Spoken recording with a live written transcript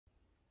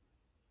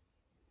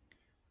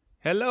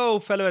Hello,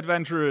 fellow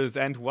adventurers,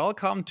 and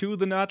welcome to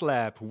the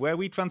Nerdlab, where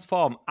we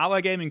transform our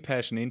gaming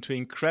passion into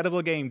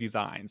incredible game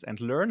designs and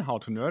learn how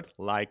to nerd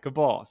like a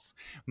boss.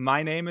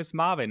 My name is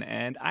Marvin,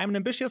 and I'm an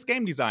ambitious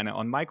game designer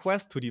on my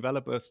quest to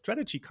develop a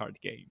strategy card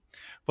game.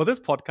 For this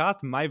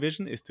podcast, my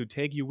vision is to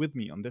take you with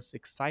me on this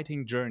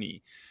exciting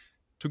journey.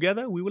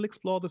 Together, we will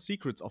explore the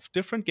secrets of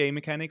different game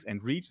mechanics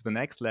and reach the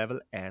next level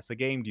as a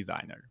game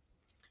designer.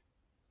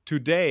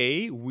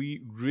 Today,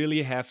 we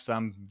really have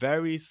some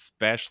very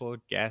special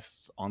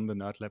guests on the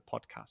Nerdlab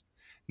podcast,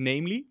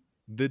 namely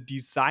the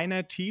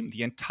designer team,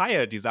 the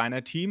entire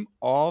designer team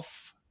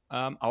of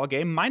our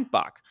game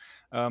Mindbug.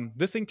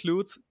 This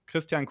includes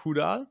Christian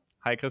Kudahl.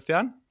 Hi,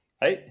 Christian.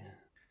 Hey.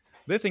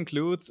 This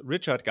includes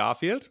Richard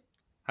Garfield.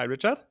 Hi,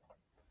 Richard.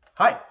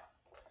 Hi.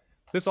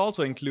 This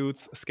also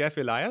includes Skaff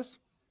Elias.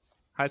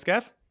 Hi,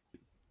 Skaff.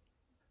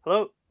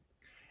 Hello.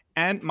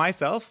 And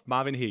myself,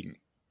 Marvin Hegen.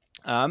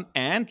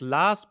 And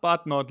last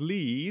but not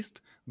least,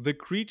 the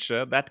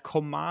creature that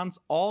commands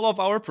all of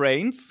our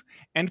brains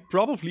and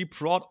probably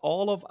brought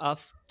all of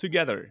us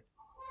together.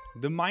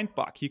 The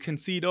Mindbug. You can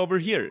see it over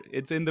here.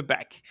 It's in the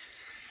back.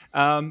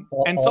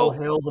 All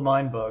hail the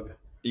Mindbug.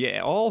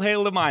 Yeah, all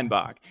hail the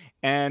Mindbug.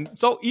 And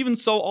so, even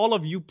so, all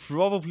of you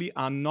probably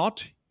are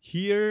not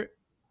here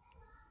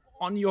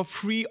on your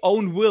free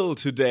own will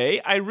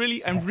today. I'm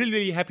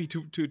really happy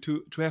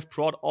to have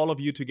brought all of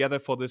you together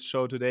for this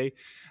show today,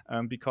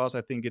 because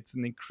I think it's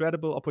an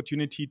incredible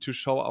opportunity to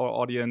show our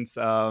audience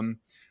a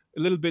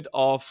little bit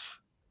of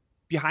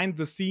behind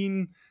the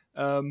scene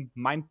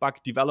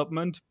Mindbug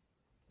development,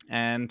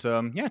 and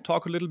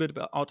talk a little bit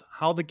about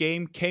how the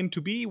game came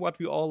to be, what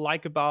we all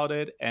like about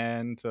it,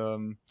 and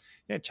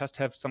just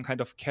have some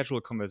kind of casual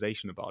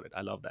conversation about it.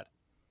 I love that.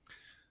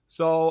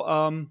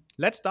 So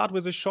let's start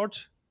with a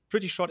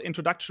pretty short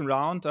introduction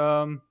round.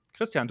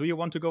 Christian, do you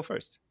want to go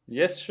first?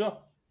 Yes, sure.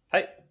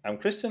 Hi, I'm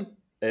Christian.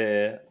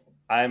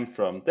 I'm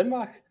from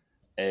Denmark.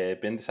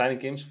 Been designing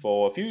games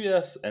for a few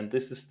years, and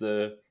this is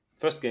the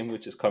first game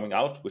which is coming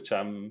out, which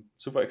I'm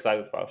super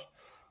excited about.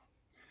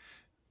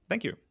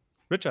 Thank you.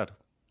 Richard,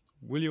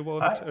 do you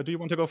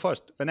want to go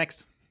first?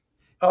 Next?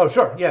 Oh,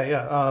 sure.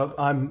 Yeah.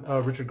 I'm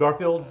Richard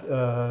Garfield,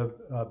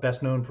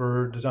 best known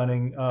for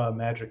designing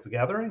Magic: The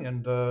Gathering,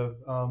 and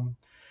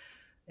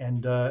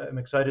I'm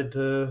excited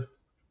to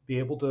be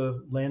able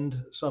to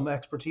lend some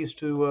expertise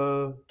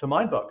to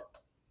Mindbug.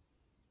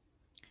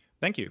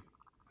 Thank you.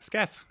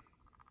 Skaff,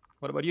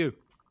 what about you?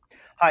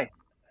 Hi.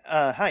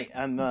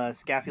 I'm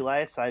Skaff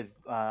Elias. I've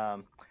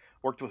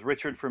worked with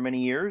Richard for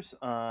many years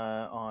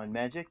on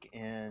Magic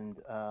and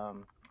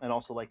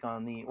also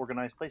on the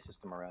organized play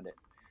system around it.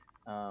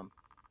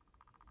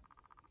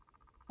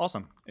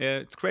 Awesome.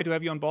 It's great to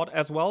have you on board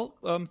as well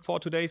for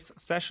today's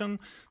session.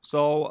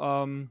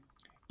 So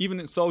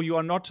even so, you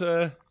are not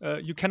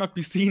you cannot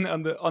be seen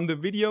on the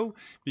video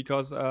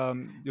because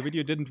the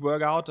video didn't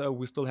work out.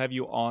 We still have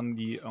you on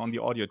the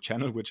audio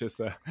channel, which is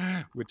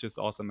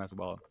awesome as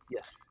well.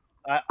 Yes,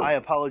 I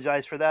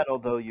apologize for that.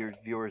 Although your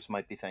viewers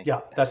might be thankful.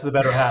 Yeah, that's the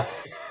better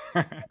half.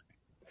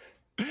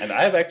 And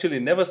I have actually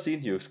never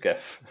seen you,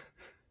 Skaff,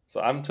 so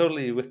I'm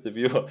totally with the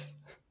viewers.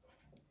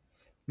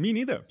 Me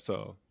neither.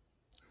 So.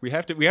 We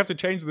have to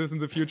change this in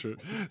the future.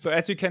 So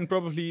as you can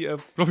probably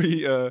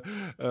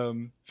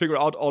figure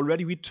out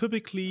already, we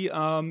typically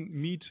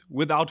meet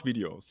without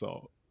video,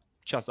 so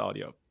just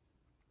audio.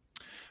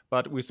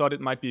 But we thought it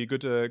might be a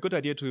good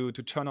idea to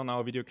turn on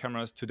our video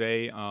cameras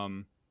today,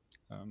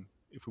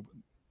 if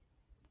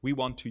we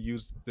want to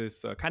use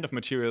this kind of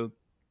material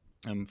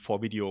for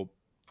video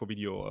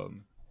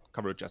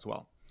coverage as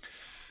well.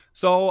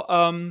 So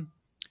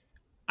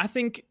I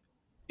think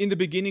in the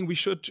beginning we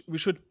should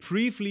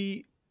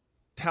briefly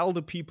tell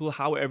the people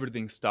how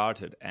everything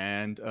started,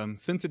 and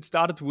since it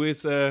started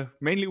with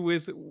mainly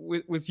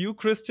with you,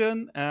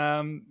 Christian,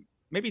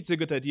 maybe it's a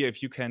good idea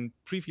if you can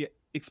briefly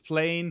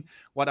explain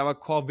what our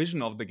core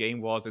vision of the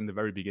game was in the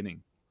very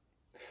beginning.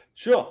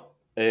 Sure.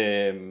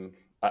 I'm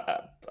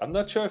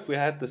not sure if we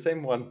had the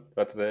same one,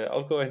 but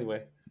I'll go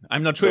anyway.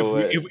 I'm not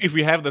sure if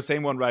we have the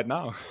same one right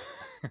now.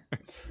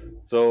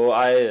 So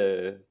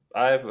I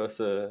was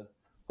a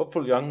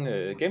hopeful young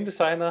game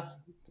designer,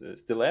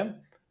 still am.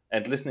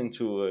 And listening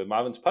to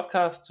Marvin's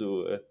podcast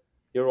to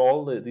hear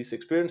all these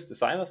experienced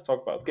designers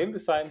talk about game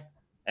design,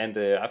 and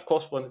I of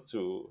course wanted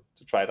to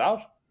try it out.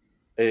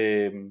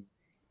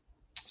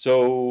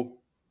 So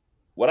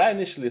what I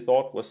initially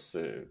thought was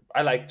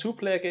I like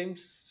two-player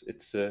games.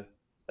 It's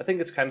I think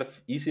it's kind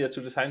of easier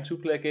to design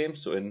two-player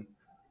games. So in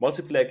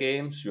multiplayer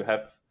games, you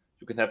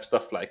can have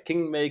stuff like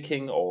king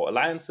making or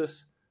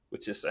alliances,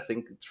 which is I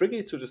think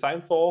tricky to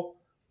design for.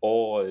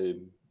 Or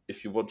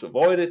if you want to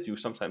avoid it, you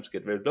sometimes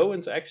get very low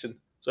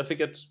interaction. So I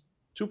figured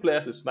two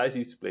players is a nice,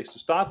 easy place to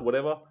start.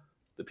 Whatever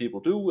the people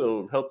do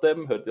will help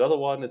them hurt the other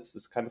one.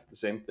 It's kind of the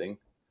same thing.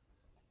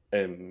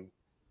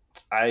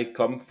 I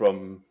come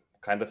from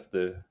kind of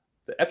the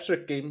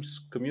abstract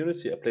games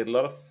community. I played a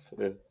lot of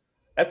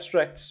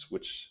abstracts,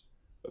 which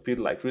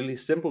people like really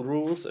simple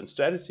rules and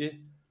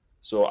strategy.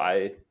 So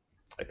I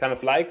kind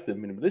of like the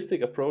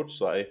minimalistic approach.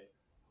 So I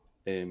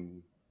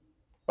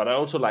But I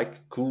also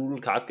like cool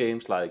card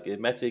games like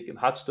Magic and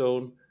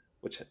Hearthstone,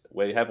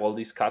 where you have all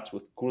these cards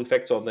with cool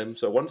effects on them.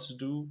 So I wanted to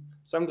do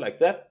something like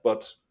that,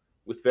 but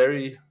with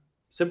very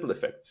simple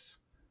effects.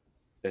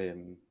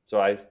 So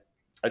I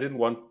didn't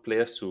want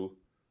players to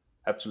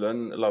have to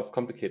learn a lot of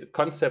complicated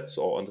concepts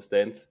or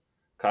understand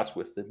cards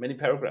with many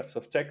paragraphs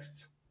of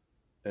text.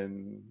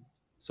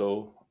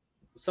 So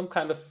some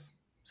kind of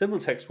simple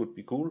text would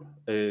be cool.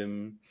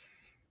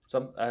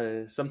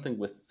 Something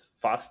with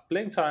fast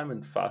playing time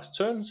and fast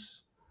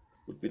turns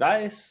would be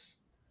nice.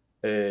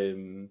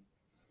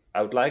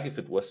 I would like if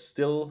it was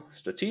still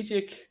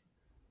strategic.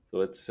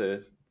 So it's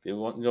you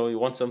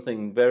want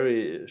something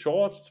very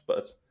short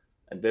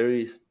and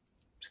very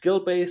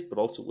skill based, but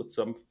also with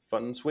some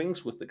fun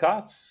swings with the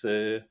cards.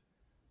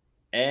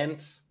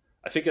 And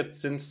I figured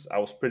since I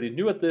was pretty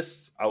new at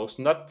this, I was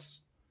not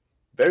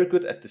very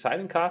good at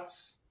designing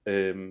cards.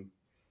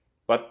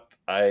 But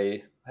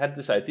I had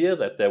this idea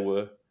that there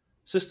were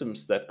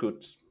systems that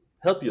could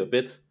help you a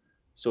bit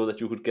so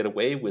that you could get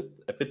away with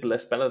a bit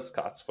less balanced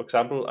cards. For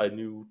example, I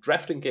knew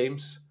drafting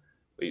games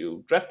where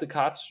you draft the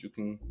cards, you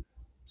can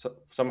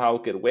somehow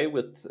get away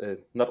with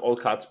not all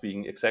cards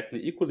being exactly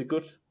equally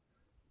good.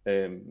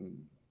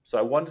 So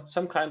I wanted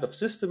some kind of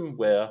system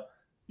where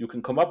you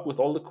can come up with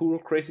all the cool,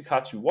 crazy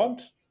cards you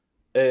want,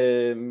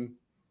 and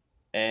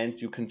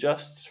you can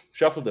just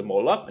shuffle them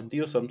all up and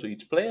deal some to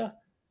each player,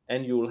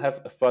 and you will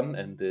have a fun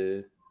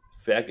and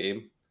fair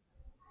game.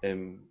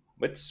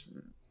 Which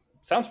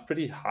sounds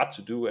pretty hard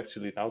to do,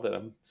 actually, now that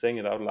I'm saying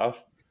it out loud.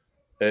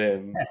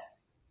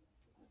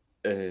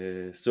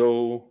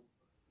 So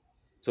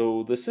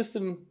the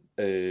system,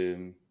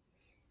 the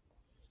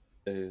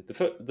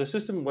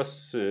system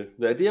was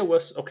the idea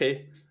was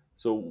okay.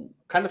 So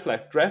kind of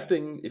like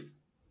drafting.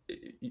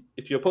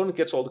 If your opponent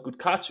gets all the good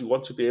cards, you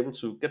want to be able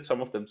to get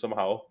some of them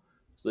somehow.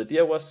 So the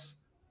idea was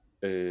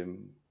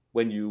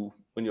when your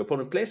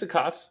opponent plays a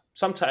card,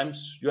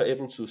 sometimes you're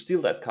able to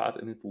steal that card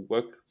and it will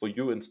work for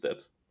you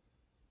instead.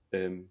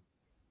 In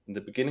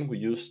the beginning, we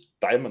used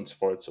diamonds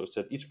for it. So it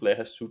said each player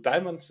has 2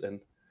 diamonds,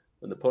 and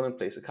when the opponent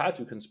plays a card,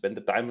 you can spend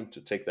a diamond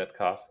to take that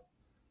card.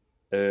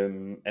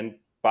 And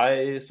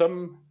by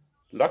some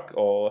luck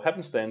or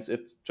happenstance,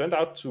 it turned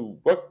out to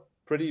work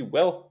pretty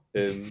well.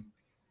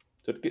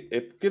 So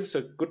it gives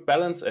a good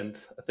balance, and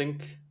I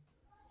think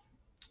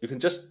you can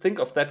just think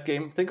of that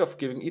game. Think of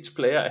giving each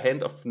player a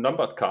hand of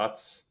numbered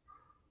cards,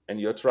 and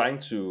you're trying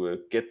to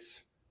get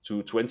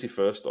to 20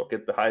 first or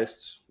get the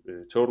highest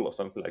total or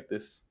something like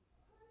this.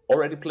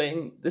 Already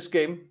playing this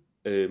game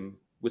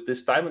with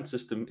this diamond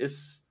system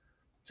it's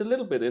a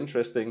little bit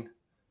interesting.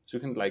 So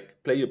you can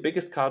like play your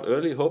biggest card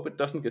early, hope it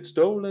doesn't get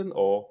stolen,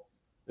 or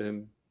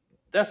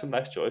there's some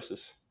nice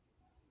choices.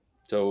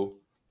 So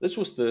this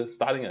was the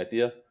starting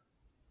idea.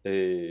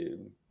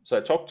 So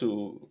I talked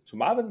to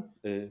Marvin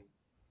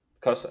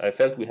because I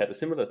felt we had a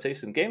similar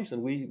taste in games,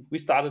 and we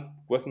started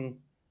working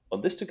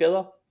on this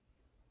together.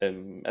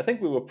 I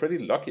think we were pretty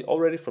lucky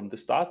already from the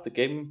start. The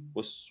game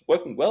was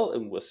working well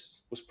and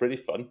was pretty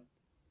fun.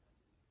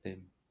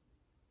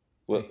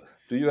 Well,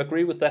 do you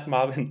agree with that,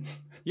 Marvin?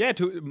 Yeah,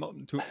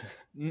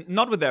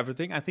 not with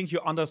everything. I think you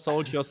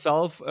undersold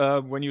yourself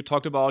when you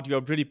talked about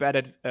you're pretty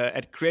bad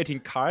at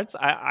creating cards.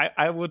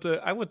 I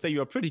would say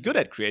you're pretty good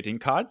at creating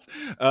cards,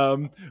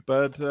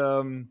 but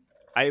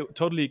I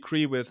totally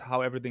agree with how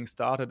everything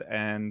started,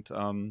 and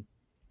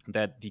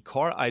that the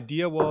core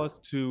idea was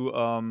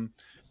to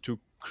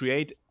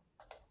create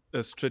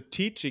a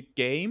strategic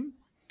game.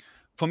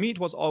 For me, it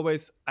was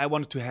always I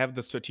wanted to have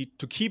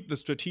to keep the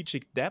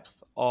strategic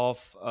depth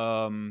of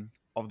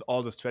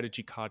all the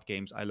strategy card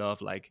games I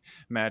love, like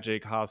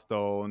Magic,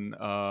 Hearthstone,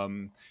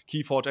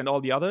 Keyforge, and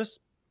all the others.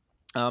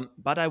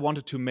 But I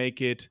wanted to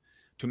make it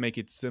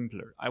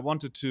simpler. I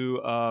wanted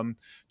to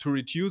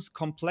reduce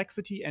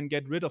complexity and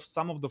get rid of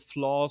some of the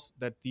flaws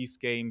that these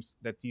games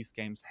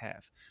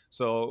have.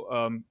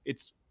 So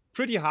it's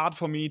pretty hard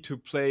for me to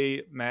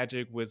play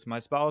Magic with my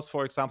spouse,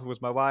 for example,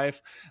 with my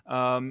wife,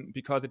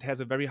 because it has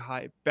a very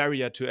high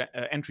barrier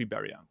to entry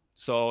barrier.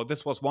 So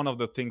this was one of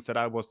the things that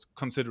I was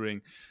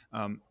considering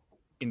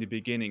in the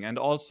beginning. And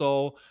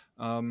also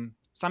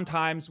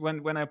sometimes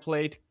when I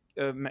played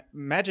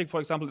Magic,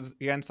 for example,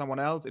 against someone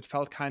else, it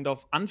felt kind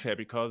of unfair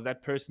because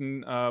that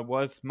person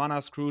was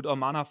mana screwed or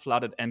mana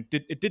flooded, and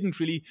it didn't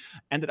really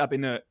ended up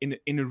in a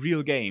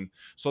real game.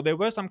 So there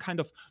were some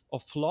kind of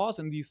flaws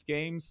in these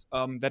games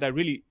that I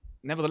really,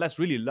 nevertheless,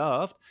 really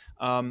loved.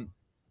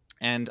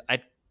 And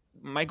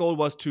my goal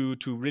was to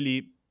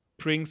really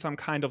bring some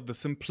kind of the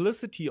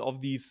simplicity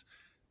of these,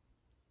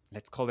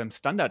 let's call them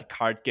standard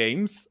card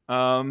games,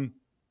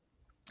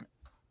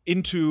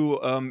 into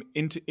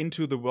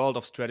the world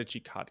of strategy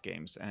card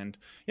games. And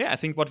yeah, I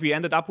think what we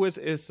ended up with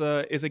is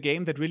a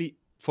game that really,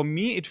 for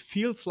me, it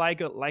feels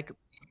like a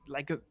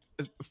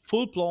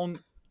full-blown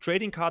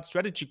trading card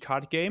strategy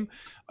card game,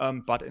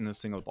 but in a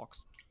single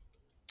box.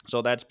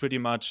 So that's pretty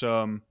much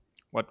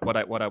what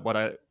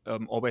I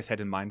always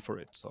had in mind for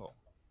it. So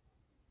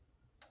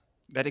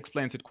that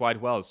explains it quite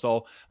well.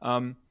 So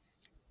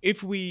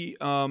if we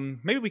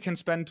maybe we can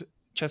spend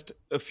just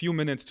a few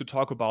minutes to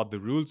talk about the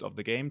rules of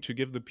the game to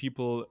give the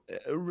people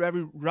a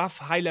very rough,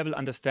 high-level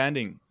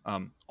understanding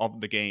of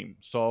the game.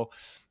 So,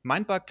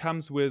 Mindbug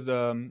comes with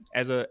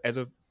as a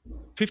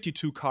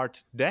 52-card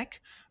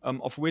deck,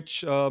 of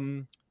which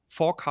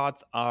 4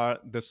 cards are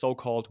the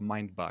so-called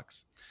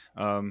Mindbugs.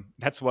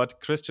 That's what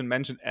Christian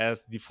mentioned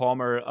as the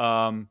former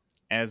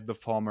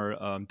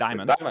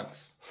diamonds.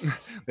 Diamonds.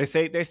 They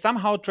say they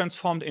somehow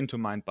transformed into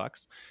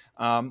Mindbugs,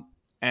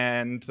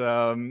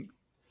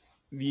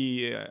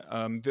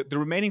 the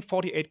remaining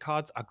 48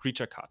 cards are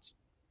creature cards,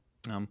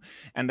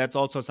 and that's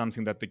also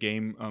something that the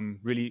game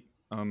really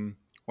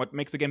what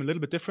makes the game a little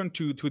bit different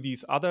to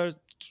these other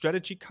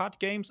strategy card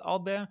games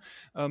out there,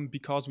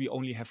 because we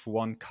only have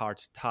 1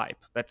 card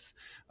type. That's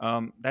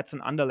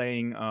an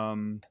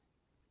underlying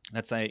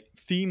that's a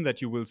theme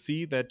that you will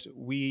see, that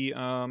we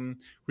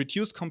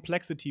reduce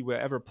complexity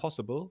wherever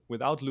possible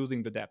without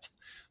losing the depth.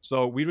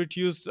 So we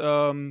reduced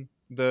from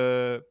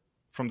the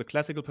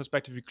classical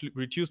perspective, we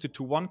reduced it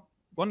to one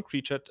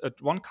creature,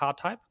 1 card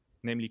type,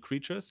 namely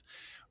creatures.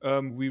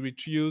 We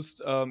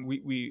reduced,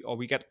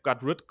 we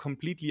got rid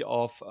completely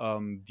of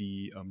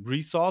the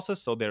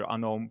resources, so there are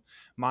no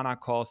mana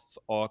costs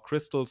or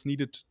crystals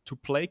needed to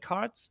play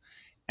cards,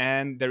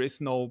 and there is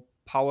no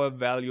power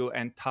value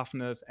and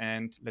toughness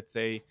and, let's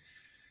say,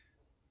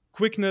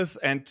 quickness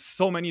and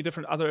so many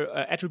different other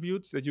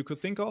attributes that you could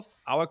think of.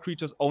 Our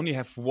creatures only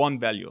have 1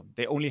 value.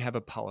 They only have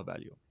a power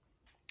value.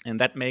 And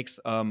that makes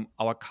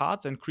our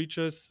cards and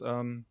creatures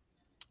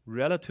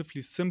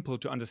relatively simple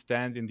to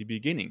understand in the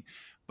beginning.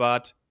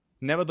 But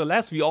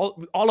nevertheless, we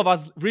all of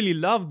us really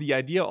love the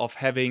idea of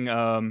having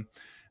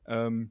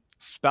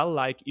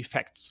spell-like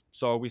effects.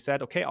 So we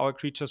said, okay, our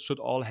creatures should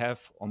all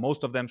have, or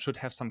most of them should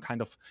have, some kind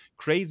of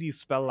crazy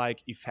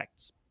spell-like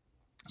effects.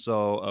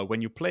 So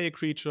when you play a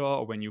creature,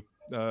 or when you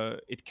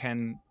it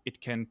can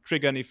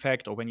trigger an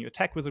effect, or when you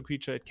attack with a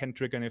creature, it can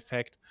trigger an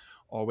effect,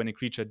 or when a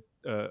creature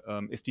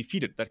is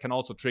defeated, that can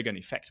also trigger an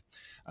effect,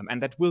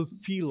 and that will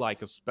feel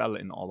like a spell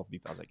in all of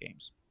these other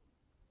games.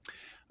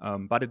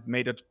 But it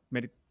made it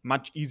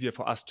much easier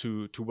for us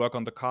to work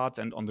on the cards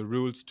and on the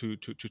rules to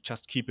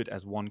just keep it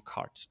as 1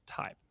 card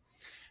type.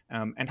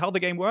 And how the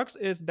game works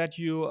is that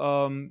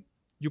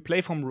you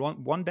play from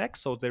 1 deck,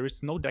 so there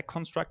is no deck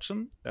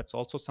construction. That's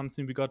also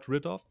something we got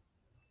rid of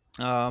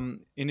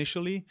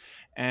initially.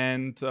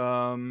 And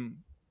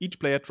each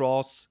player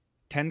draws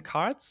 10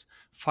 cards,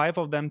 5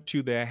 of them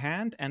to their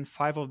hand, and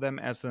 5 of them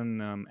as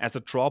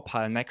a draw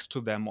pile next to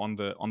them on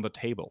the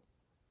table.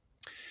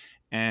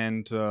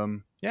 And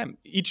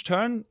each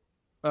turn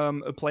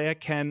a player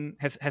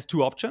has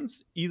 2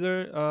 options.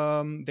 Either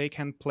they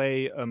can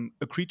play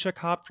a creature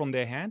card from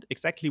their hand,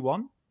 exactly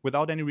 1,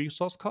 without any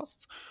resource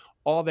costs,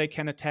 or they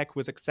can attack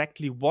with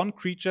exactly 1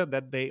 creature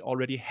that they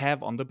already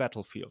have on the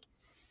battlefield.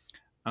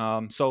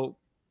 That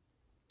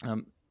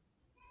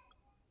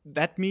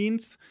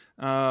means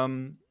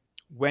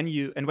when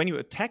you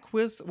attack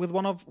with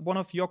one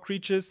of your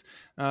creatures,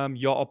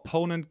 your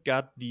opponent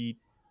got the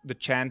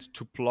chance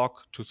to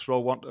block, to throw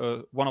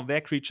one of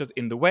their creatures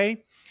in the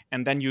way,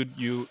 and then you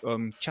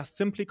just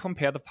simply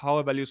compare the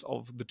power values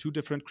of the 2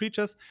 different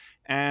creatures,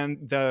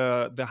 and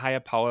the higher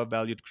power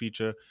valued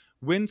creature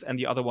wins, and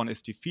the other one is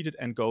defeated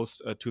and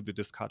goes to the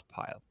discard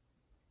pile.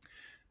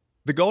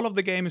 The goal of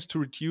the game is to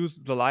reduce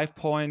the life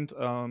points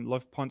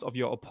of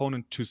your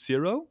opponent to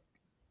 0.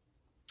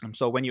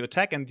 So when you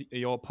attack and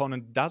your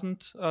opponent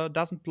doesn't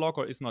block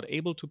or is not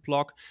able to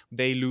block,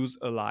 they lose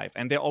a life,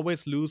 and they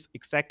always lose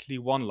exactly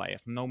 1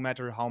 life, no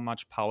matter how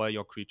much power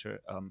your creature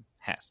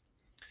has.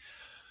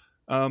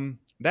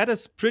 That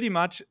is pretty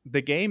much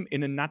the game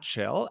in a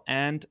nutshell,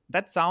 and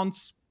that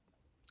sounds.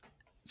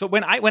 So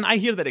when I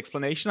hear that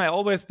explanation, I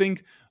always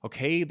think,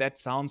 okay, that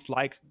sounds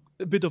like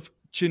a bit of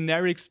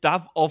generic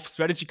stuff of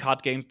strategy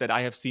card games that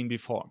I have seen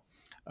before.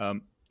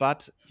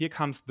 But here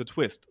comes the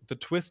twist. The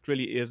twist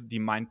really is the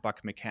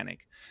Mindbug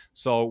mechanic.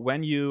 So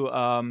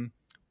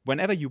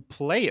whenever you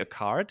play a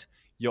card,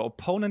 your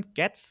opponent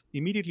gets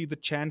immediately the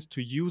chance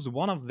to use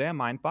one of their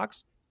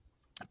Mindbugs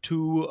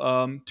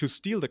to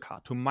steal the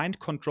card, to mind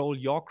control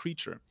your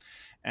creature.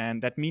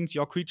 And that means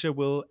your creature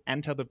will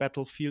enter the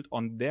battlefield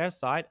on their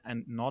side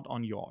and not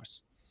on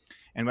yours.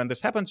 And when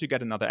this happens, you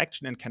get another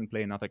action and can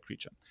play another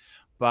creature.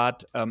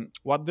 But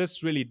what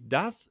this really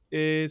does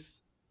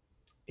is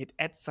it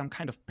adds some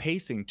kind of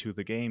pacing to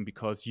the game,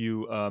 because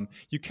you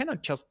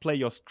cannot just play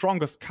your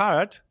strongest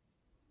card.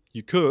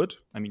 You could.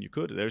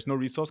 There's no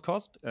resource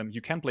cost.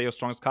 You can play your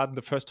strongest card in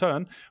the first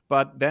turn,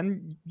 but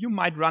then you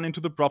might run into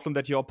the problem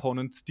that your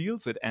opponent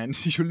steals it and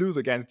you lose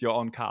against your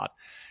own card.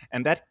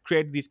 And that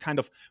creates these kind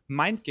of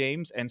mind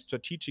games and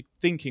strategic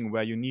thinking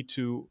where you need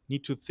to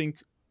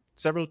think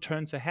several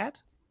turns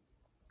ahead.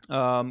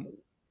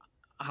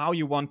 How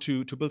you want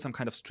to build some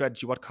kind of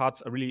strategy, what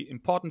cards are really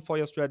important for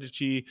your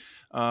strategy.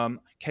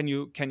 Can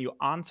you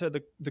answer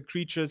the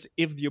creatures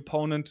if the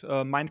opponent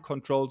mind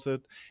controls it,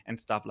 and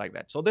stuff like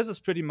that. So this is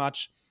pretty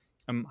much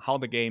how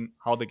the game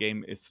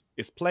is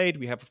played.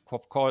 We have,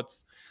 of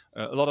course,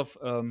 a lot of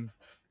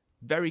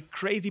very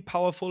crazy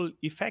powerful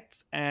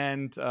effects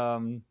and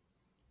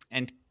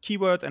and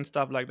keywords and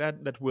stuff like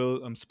that that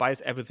will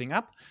spice everything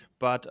up.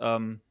 But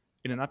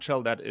in a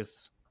nutshell, that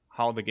is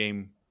how the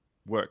game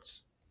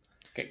works.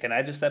 Can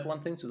I just add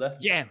one thing to that?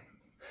 Yeah,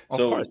 of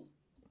course.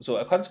 So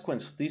a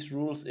consequence of these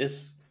rules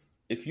is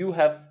if you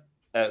have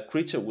a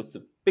creature with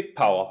the big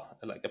power,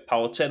 like a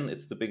power 10,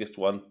 it's the biggest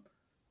one,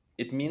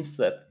 it means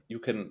that you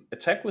can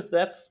attack with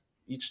that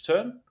each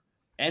turn,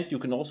 and you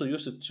can also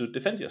use it to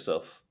defend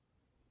yourself,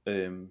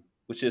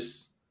 which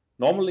is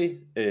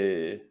normally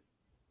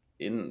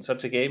in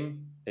such a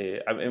game,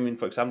 I mean,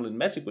 for example, in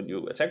Magic, when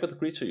you attack with a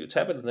creature, you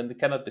tap it and then it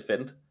cannot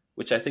defend,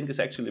 which I think is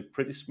actually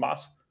pretty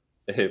smart,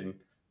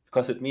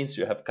 because it means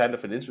you have kind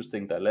of an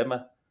interesting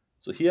dilemma.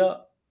 So here,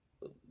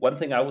 one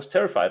thing I was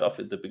terrified of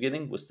in the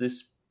beginning was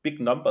this big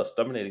numbers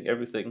dominating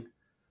everything.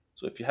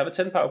 So if you have a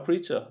 10 power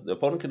creature, the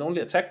opponent can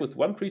only attack with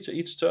one creature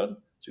each turn.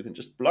 So you can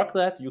just block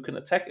that. You can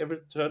attack every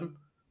turn.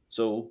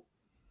 So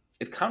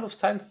it kind of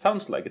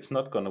sounds like it's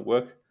not going to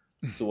work.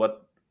 So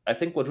what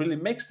really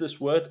makes this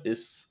word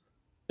is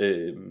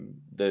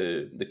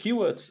the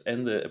keywords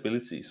and the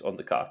abilities on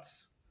the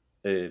cards,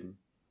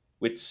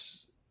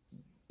 which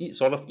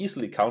sort of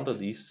easily counter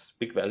these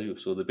big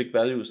values. So the big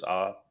values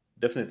are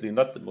definitely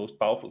not the most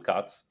powerful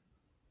cards,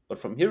 but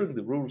from hearing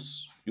the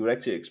rules, you would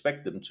actually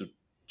expect them to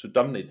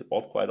dominate the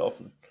board quite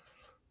often.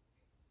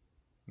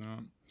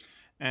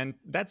 And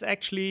that's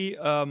actually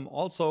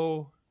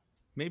also,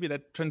 maybe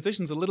that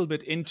transitions a little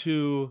bit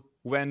into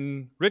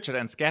when Richard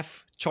and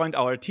Skaff joined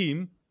our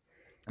team.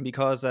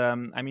 Because,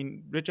 I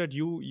mean, Richard,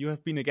 you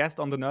have been a guest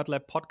on the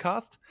Nerdlab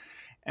podcast.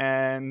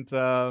 And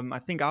I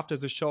think after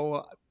the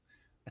show,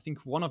 I think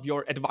one of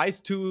your advice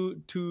to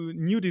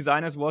new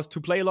designers was to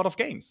play a lot of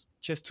games,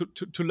 just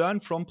to learn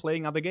from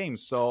playing other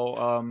games.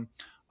 So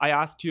I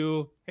asked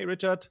you, hey,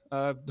 Richard,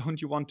 don't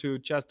you want to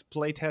just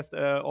play test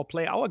or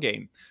play our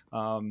game?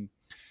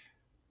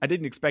 I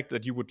didn't expect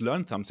that you would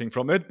learn something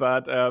from it,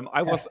 but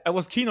I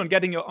was keen on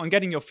getting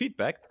your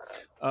feedback.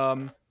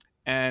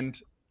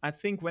 And I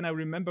think when I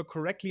remember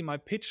correctly, my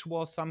pitch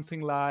was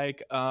something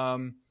like,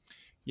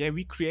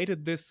 we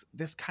created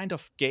this kind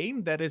of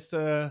game that is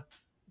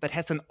that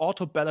has an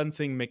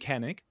auto-balancing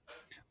mechanic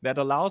that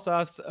allows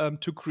us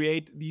to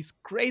create these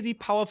crazy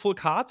powerful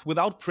cards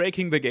without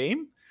breaking the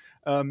game,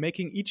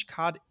 making each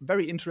card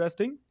very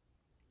interesting.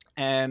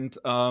 And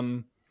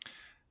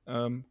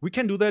we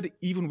can do that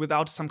even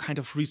without some kind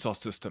of resource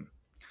system.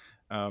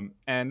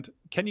 And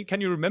can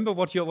you remember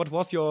what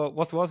was your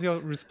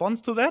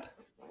response to that?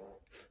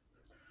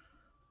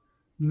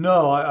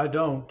 No, I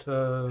don't.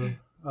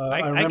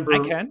 I remember. I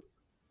can.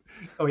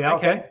 Oh yeah,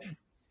 okay.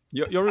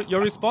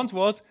 Your response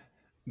was,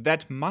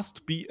 that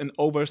must be an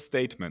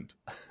overstatement.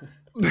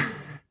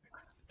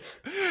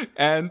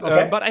 And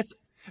okay.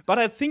 but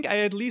I think I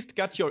at least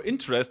got your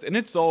interest in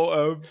it.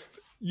 So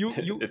you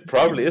it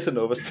probably is an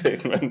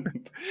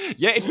overstatement.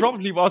 Yeah, it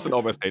probably was an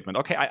overstatement.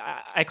 Okay,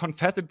 I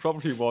confess it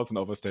probably was an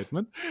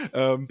overstatement.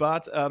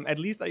 But at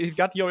least I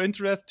got your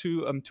interest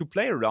to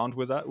play around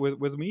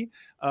with me.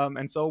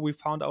 And so we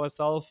found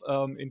ourselves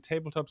in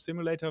Tabletop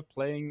Simulator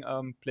playing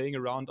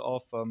around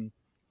of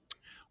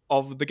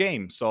the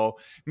game. So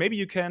maybe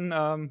you can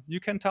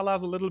tell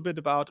us a little bit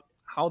about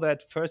how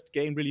that first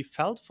game really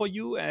felt for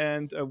you,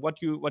 and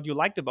what you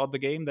liked about the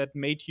game that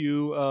made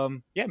you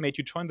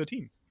join the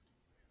team.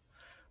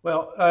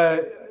 Well,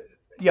 I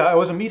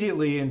was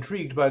immediately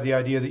intrigued by the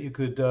idea that you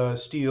could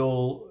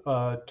steal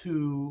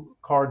 2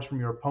 cards from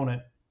your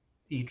opponent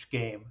each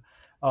game,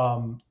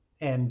 I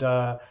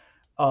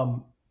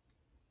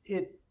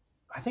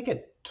think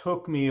it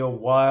took me a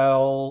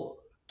while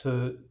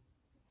to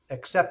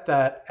accept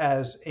that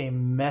as a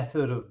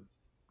method of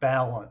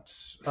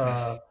balance.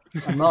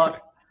 I'm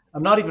not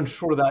even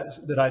sure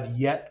that I'd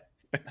yet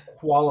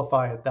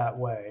qualify it that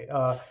way.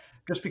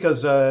 Just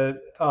because, I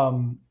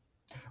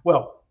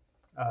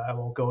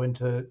won't go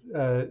into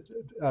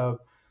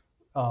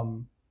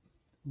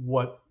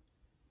why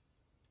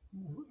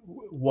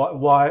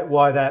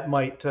that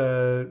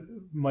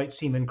might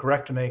seem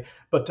incorrect to me.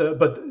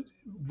 But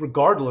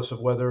regardless of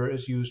whether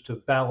it's used to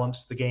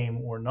balance the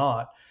game or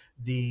not,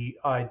 the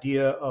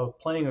idea of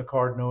playing a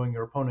card knowing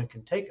your opponent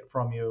can take it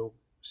from you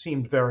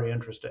seemed very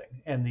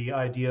interesting. And the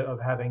idea of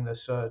having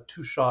this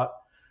 2-shot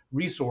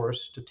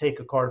resource to take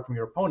a card from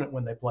your opponent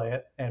when they play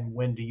it and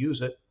when to use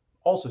it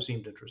also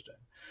seemed interesting.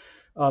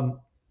 And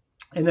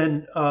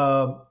then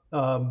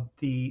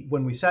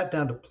when we sat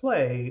down to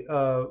play,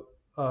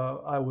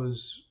 I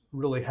was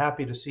really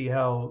happy to see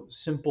how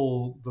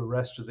simple the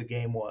rest of the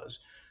game was.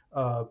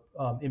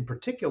 In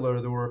particular,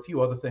 there were a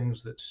few other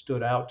things that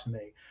stood out to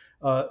me.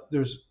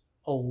 There's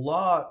a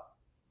lot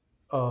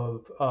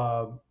of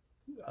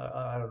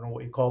I don't know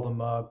what you call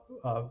them,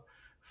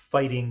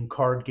 fighting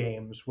card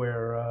games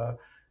where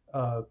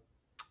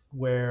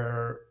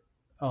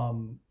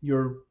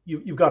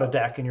you've got a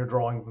deck and you're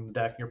drawing from the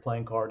deck and you're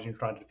playing cards and you're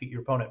trying to defeat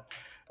your opponent.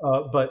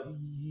 But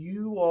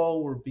you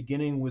all were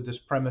beginning with this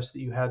premise that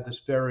you had this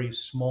very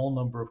small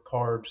number of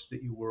cards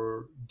that you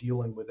were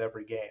dealing with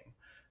every game.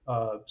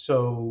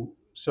 So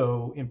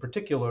in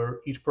particular,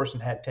 each person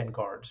had 10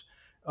 cards.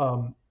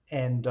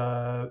 and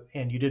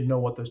you didn't know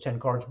what those 10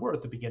 cards were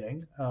at the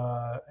beginning,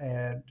 uh,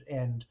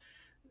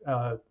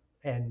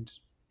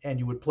 and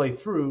you would play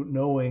through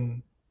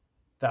knowing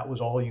that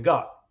was all you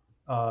got,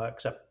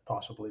 except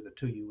possibly the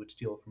two you would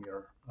steal from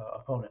your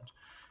opponent.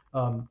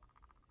 Um,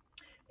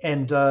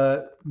 and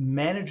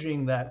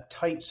managing that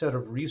tight set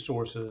of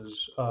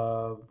resources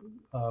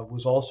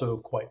was also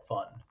quite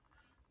fun.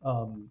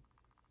 Um,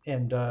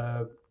 and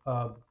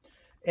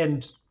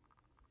and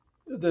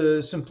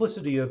the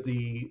simplicity of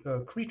the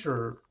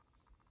creature,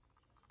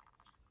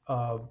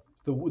 the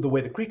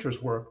way the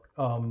creatures work,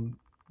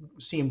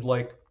 seemed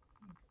like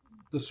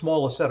the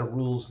smallest set of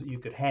rules that you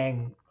could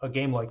hang a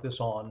game like this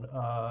on,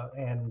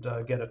 and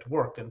get it to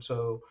work. And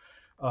so,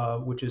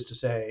 which is to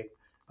say,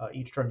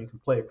 each turn you can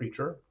play a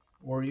creature,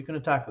 or you can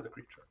attack with a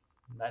creature,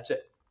 and that's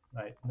it,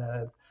 right?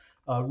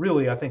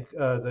 Really, I think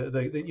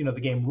the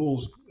game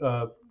rules,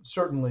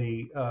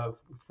 certainly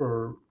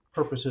for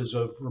purposes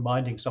of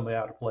reminding somebody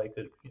how to play,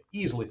 could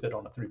easily fit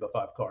on a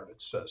 3x5 card.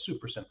 It's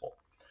super simple.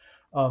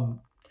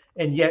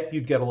 And yet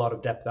you'd get a lot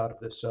of depth out of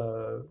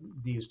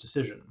these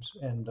decisions.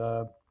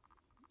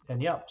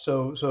 And yeah,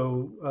 so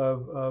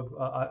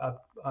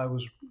I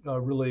was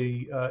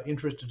really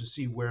interested to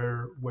see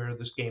where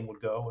this game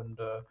would go,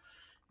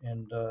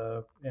 and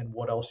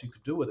what else you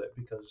could do with it,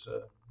 because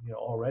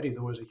already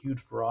there was a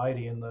huge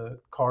variety in the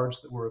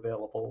cards that were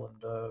available,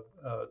 and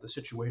the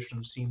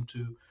situations seemed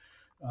to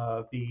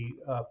be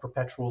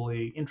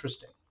perpetually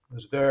interesting. It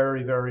was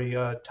very, very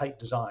tight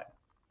design.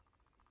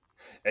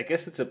 I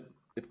guess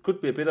it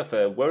could be a bit of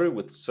a worry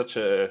with such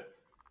a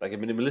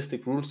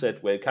minimalistic rule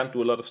set where you can't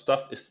do a lot of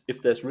stuff, is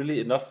if there's really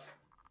enough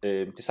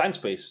design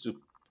space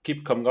to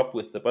keep coming up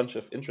with a bunch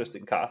of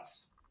interesting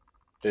cards.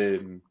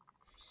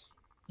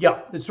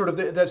 Yeah, it's sort of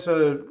that's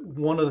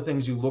one of the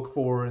things you look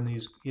for in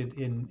these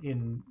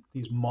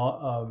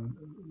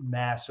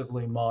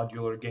massively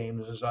modular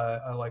games, as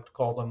I like to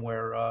call them,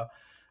 where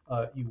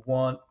you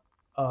want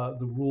the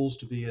rules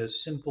to be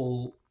as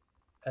simple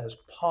as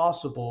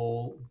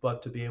possible,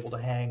 but to be able to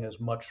hang as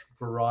much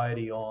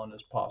variety on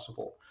as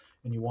possible.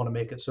 And you want to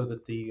make it so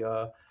that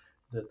the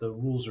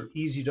rules are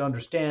easy to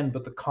understand,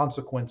 but the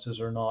consequences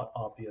are not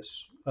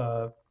obvious.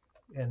 Yeah,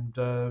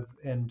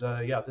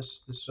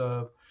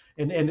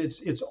 and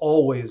it's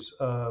always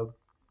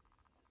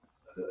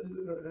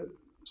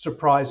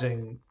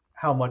surprising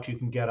how much you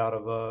can get out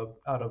of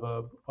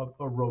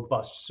a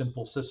robust,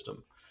 simple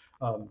system.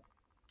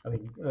 I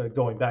mean,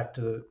 going back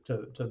to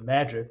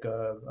Magic,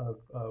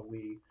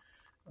 we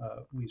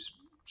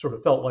sort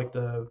of felt like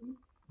the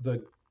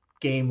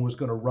game was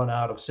going to run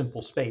out of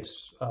simple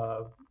space,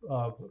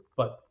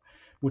 but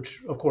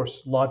which, of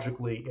course,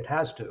 logically it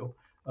has to.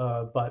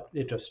 But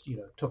it just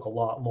took a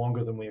lot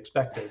longer than we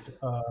expected,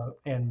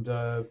 and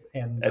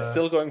it's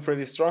still going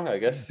pretty strong, I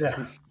guess.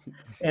 Yeah,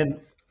 and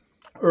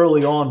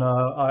early on,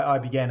 I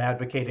began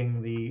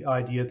advocating the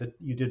idea that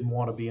you didn't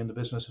want to be in the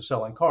business of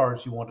selling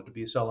cards; you wanted to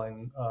be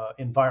selling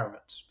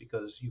environments,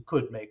 because you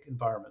could make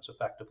environments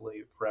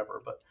effectively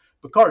forever, but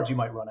cards you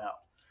might run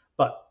out.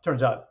 But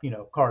turns out,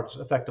 cards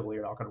effectively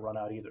are not going to run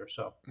out either,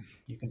 so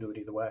you can do it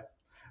either way.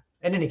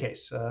 In any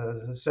case,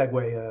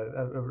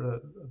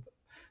 segue.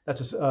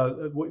 That's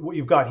what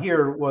you've got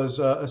here was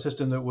a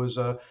system that was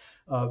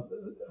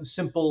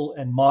simple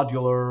and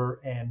modular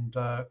and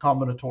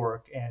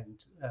combinatoric,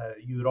 and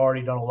you had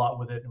already done a lot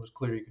with it, and it was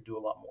clear you could do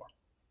a lot more.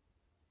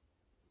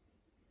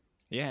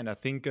 Yeah, and I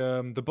think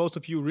the both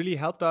of you really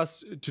helped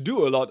us to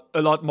do a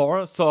lot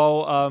more.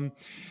 So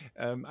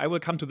I will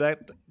come to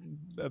that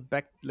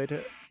back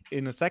later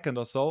in a second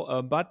or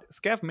so. But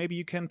Skaff, maybe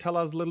you can tell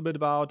us a little bit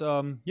about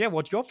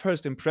what your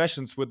first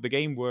impressions with the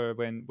game were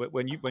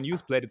when you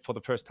played it for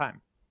the first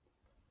time.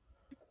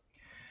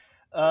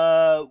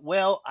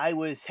 Well, I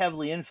was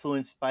heavily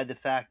influenced by the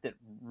fact that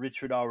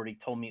Richard already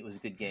told me it was a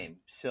good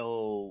game,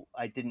 so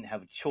I didn't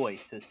have a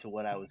choice as to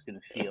what I was going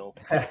to feel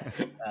the first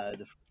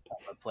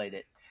time I played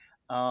it.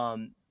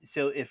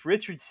 So if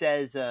Richard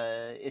says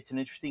it's an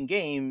interesting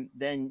game,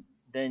 then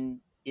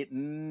it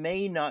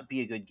may not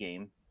be a good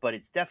game, but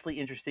it's definitely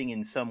interesting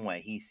in some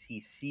way. He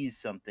sees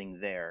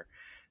something there.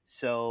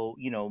 So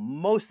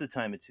most of the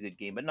time it's a good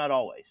game, but not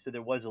always. So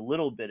there was a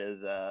little bit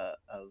of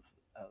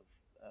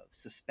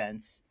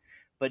suspense.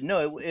 But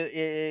no,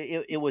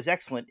 it was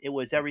excellent. It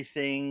was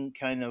everything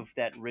kind of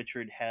that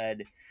Richard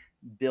had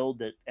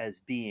billed it as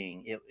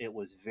being. It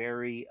was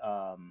very.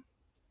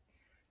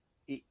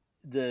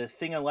 The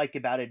thing I like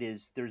about it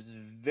is there's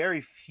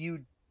very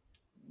few,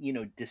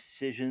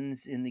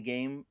 decisions in the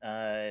game,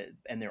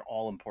 and they're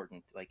all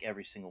important, like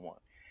every single one.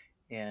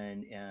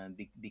 And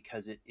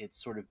because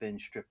it's sort of been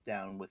stripped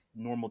down. With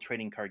normal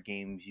trading card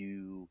games,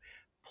 you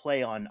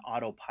play on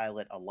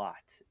autopilot a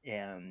lot,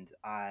 and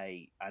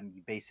I'm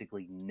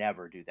basically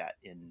never do that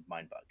in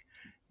Mindbug.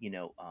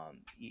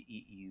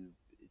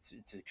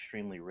 It's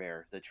extremely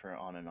rare that you're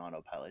on an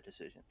autopilot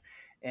decision,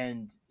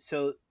 and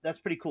so that's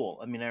pretty cool.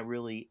 I mean, I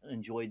really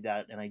enjoyed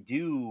that, and I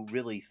do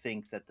really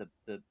think that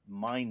the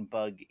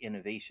Mindbug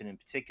innovation in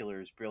particular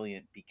is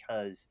brilliant,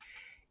 because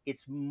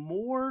it's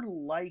more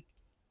like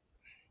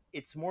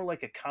it's more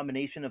like a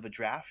combination of a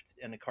draft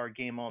and a card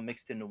game all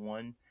mixed into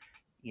one,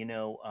 you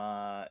know,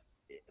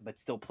 but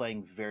still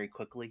playing very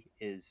quickly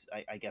is,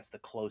 I guess, the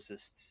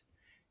closest,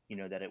 you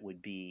know, that it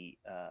would be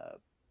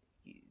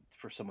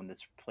for someone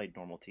that's played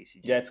normal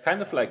TCGs. Yeah, it's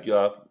kind of like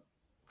you're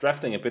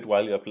drafting a bit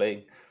while you're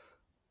playing.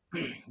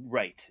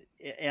 Right,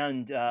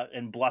 and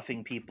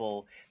bluffing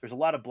people. There's a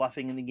lot of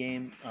bluffing in the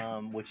game,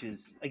 which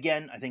is,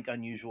 again, I think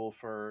unusual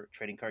for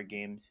trading card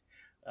games.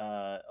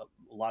 A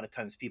lot of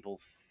times people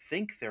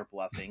think they're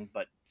bluffing,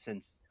 but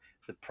since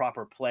the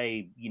proper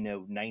play, you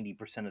know,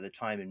 90% of the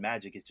time in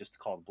Magic is just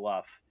called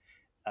bluff.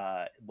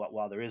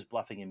 While there is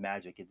bluffing in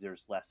Magic,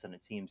 there's less than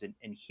it seems,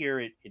 and here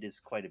it is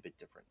quite a bit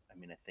different. I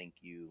mean, I think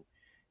you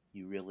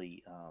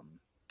really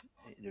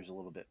there's a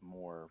little bit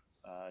more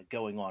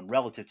going on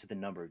relative to the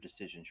number of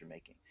decisions you're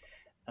making.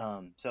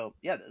 So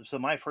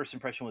my first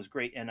impression was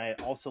great, and I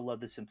also love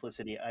the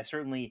simplicity. I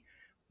certainly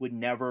would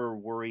never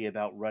worry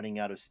about running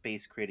out of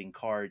space creating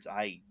cards.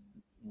 I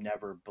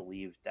never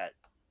believed that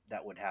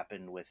would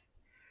happen with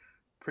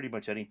pretty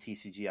much any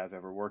TCG I've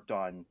ever worked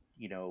on,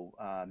 you know,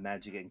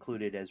 Magic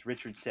included. As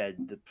Richard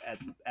said,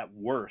 at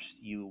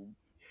worst, you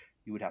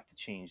would have to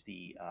change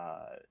the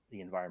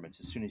environments.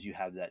 As soon as you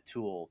have that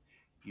tool,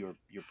 you're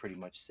pretty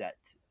much set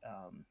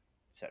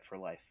for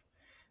life.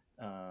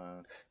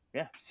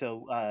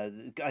 So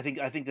I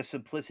think the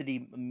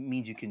simplicity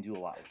means you can do a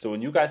lot. So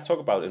when you guys talk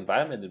about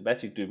environment in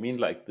Magic, do you mean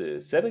like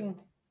the setting,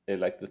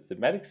 like the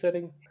thematic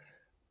setting?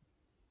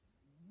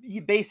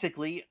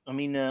 Basically, I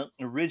mean,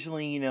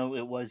 originally, you know,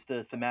 it was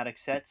the thematic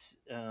sets,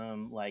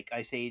 like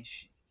Ice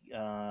Age,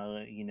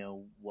 you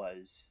know,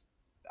 was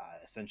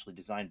essentially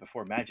designed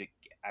before Magic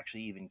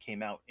actually even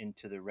came out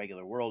into the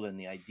regular world. And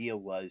the idea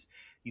was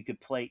you could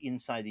play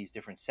inside these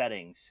different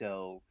settings.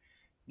 So,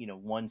 you know,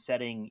 one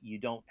setting, you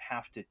don't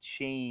have to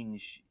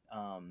change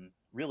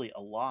really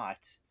a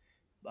lot.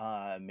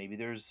 Maybe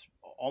there's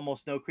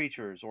almost no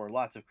creatures or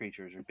lots of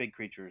creatures or big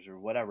creatures or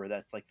whatever.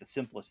 That's like the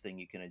simplest thing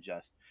you can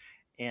adjust.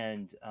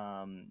 And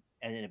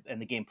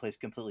the game plays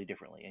completely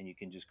differently, and you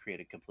can just create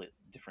a complete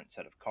different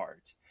set of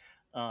cards.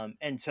 And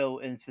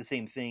it's the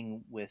same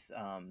thing with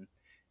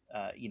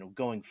you know,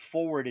 going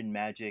forward in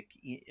Magic.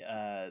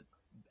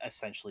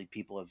 Essentially,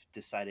 people have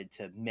decided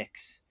to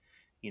mix,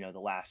 you know, the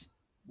last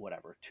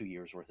 2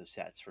 years worth of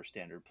sets for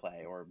standard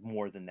play, or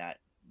more than that,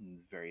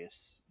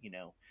 various, you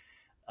know,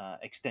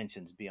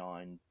 extensions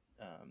beyond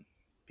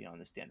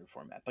the standard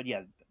format. But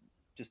yeah,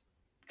 just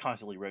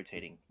constantly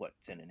rotating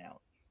what's in and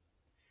out.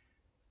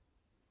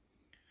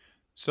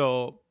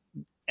 So,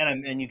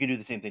 and you can do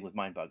the same thing with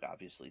Mindbug,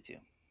 obviously, too.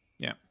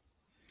 Yeah.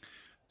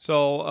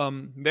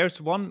 So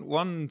there's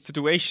one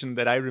situation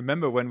that I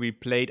remember when we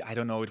played. I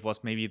don't know, it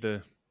was maybe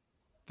the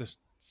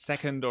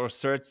second or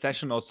third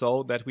session or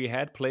so that we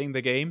had playing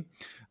the game,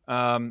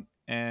 and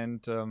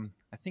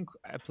I think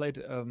I played.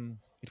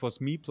 It was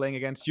me playing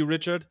against you,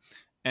 Richard.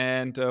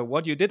 And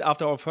what you did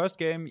after our first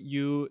game,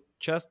 you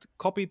just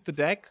copied the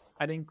deck,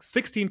 I think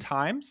 16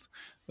 times.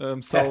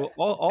 So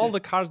all the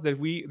cards that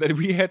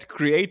we had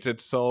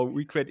created. So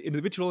we create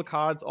individual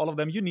cards, all of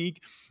them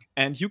unique,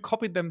 and you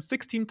copied them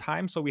 16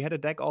 times. So we had a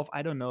deck of,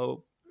 I don't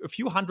know, a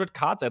few hundred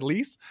cards at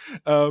least.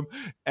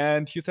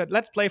 And you said,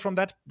 let's play from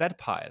that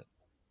pile.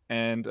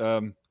 And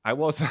I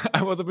was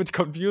a bit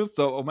confused.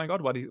 So, oh my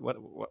God,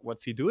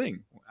 what's he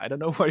doing? I don't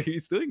know why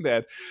he's doing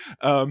that.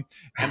 And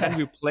then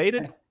we played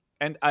it.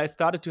 And we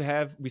started to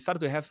have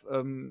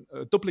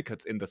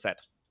duplicates in the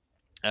set,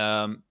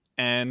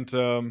 and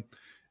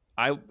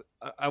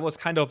I was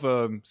kind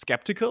of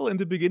skeptical in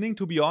the beginning,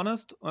 to be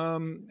honest,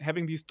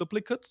 having these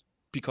duplicates,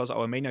 because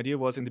our main idea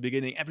was in the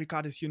beginning every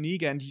card is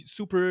unique and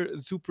super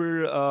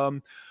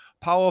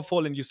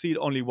powerful, and you see it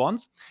only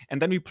once. And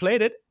then we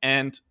played it,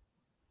 and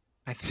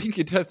I think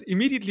it has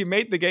immediately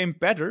made the game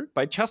better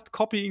by just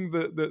copying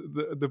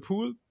the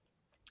pool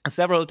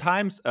several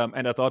times,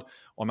 and I thought,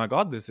 oh my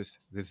God, this is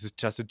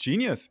just a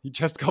genius. He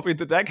just copied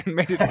the deck and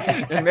made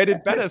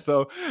it better.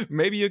 So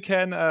maybe you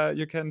can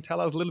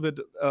tell us a little bit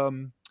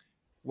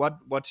what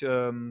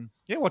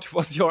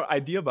was your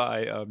idea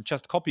by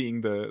just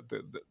copying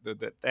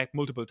the deck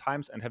multiple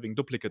times and having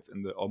duplicates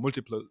or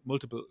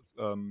multiple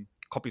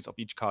copies of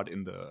each card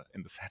in the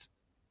set.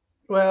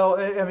 Well,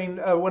 I mean,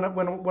 when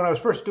I was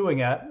first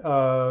doing it,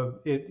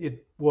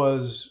 it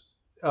was.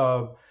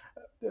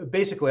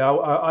 Basically,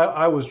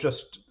 I was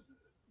just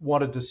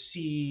wanted to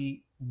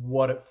see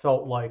what it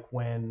felt like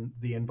when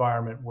the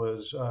environment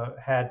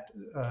had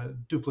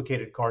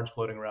duplicated cards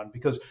floating around,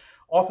 because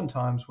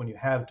oftentimes when you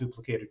have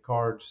duplicated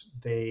cards,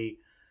 they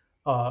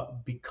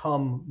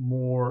become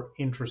more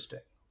interesting.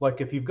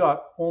 Like if you've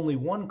got only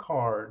one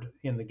card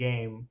in the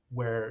game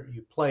where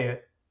you play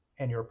it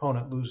and your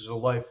opponent loses a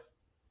life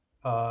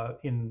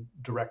in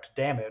direct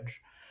damage,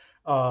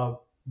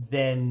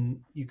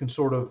 then you can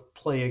sort of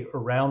play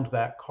around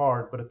that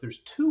card. But if there's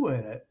two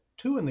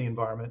in the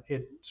environment,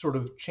 it sort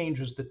of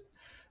changes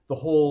the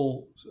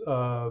whole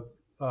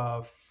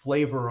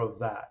flavor of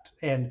that.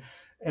 And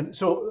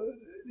so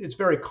it's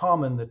very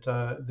common that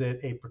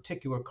a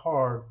particular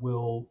card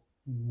will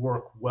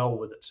work well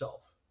with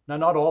itself. Now,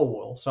 not all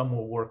will. Some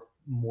will work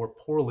more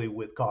poorly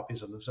with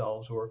copies of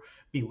themselves, or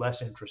be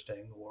less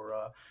interesting, or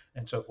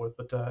and so forth.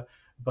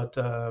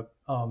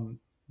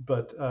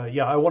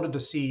 Yeah, I wanted to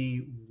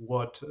see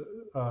what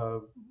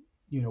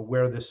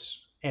where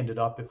this ended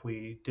up if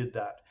we did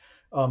that.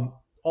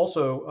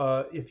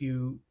 Also, if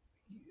you,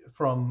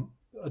 from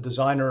a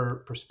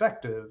designer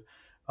perspective,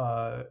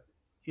 uh,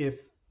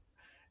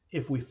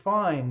 if we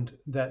find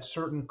that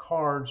certain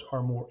cards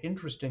are more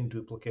interesting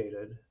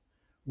duplicated,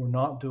 we're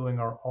not doing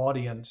our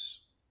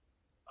audience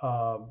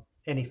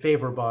any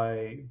favor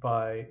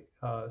by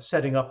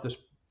setting up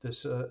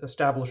this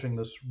establishing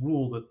this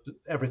rule that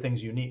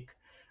everything's unique.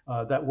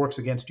 That works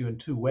against you in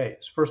two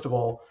ways. First of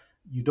all,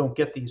 you don't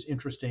get these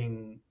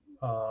interesting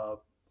uh,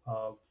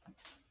 uh,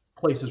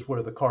 places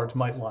where the cards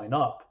might line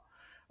up.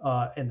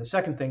 And the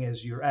second thing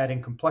is you're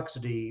adding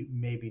complexity,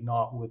 maybe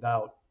not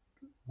without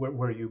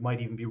where you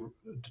might even be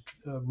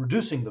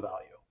reducing the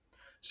value.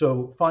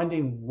 So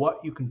finding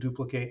what you can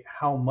duplicate,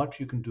 how much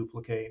you can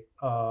duplicate,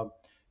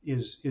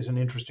 is an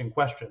interesting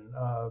question,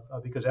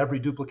 because every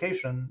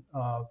duplication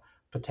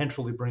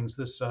potentially brings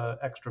this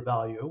extra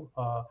value,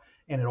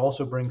 and it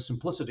also brings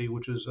simplicity,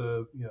 which is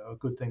a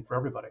good thing for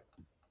everybody.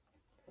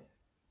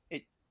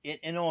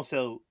 And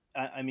also,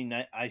 I mean,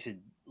 I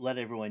should let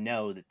everyone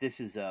know that this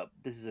is a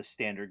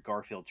standard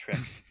Garfield trick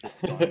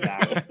that's going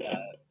back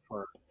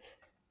for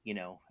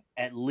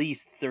at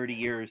least 30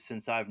 years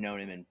since I've known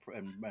him,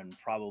 and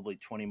probably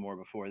 20 more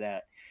before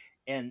that.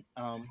 And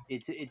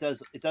it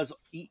does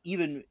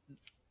even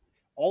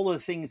all of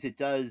the things it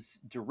does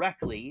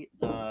directly,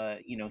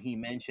 he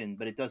mentioned,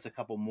 but it does a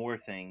couple more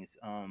things.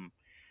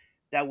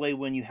 That way,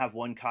 when you have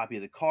one copy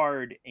of the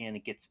card and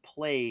it gets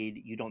played,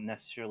 you don't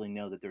necessarily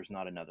know that there's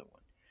not another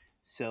one.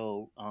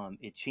 So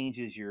it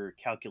changes your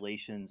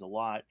calculations a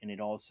lot, and it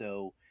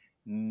also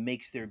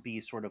makes there be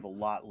sort of a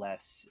lot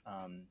less,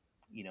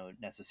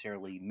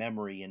 necessarily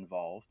memory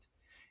involved.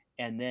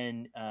 And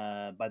then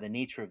by the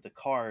nature of the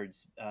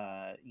cards,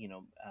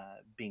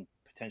 being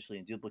potentially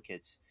in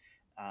duplicates,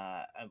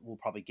 we'll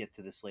probably get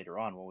to this later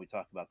on when we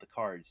talk about the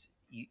cards.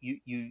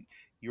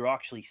 You're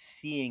actually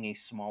seeing a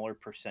smaller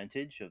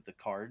percentage of the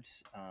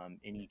cards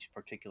in each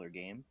particular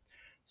game,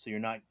 so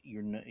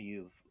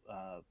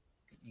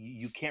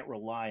you can't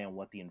rely on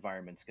what the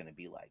environment's going to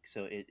be like.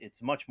 So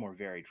it's much more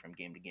varied from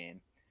game to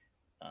game,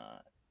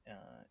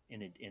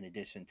 in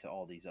addition to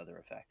all these other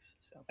effects.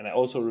 So. And I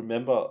also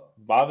remember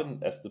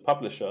Marvin, as the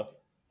publisher,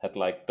 had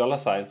like dollar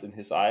signs in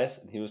his eyes,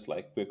 and he was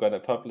like, "We're going to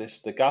publish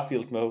the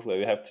Garfield mode where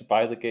you have to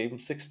buy the game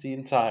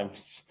 16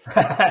 times."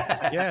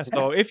 Yeah,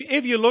 so if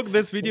you look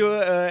this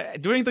video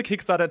during the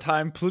Kickstarter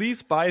time,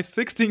 please buy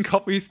 16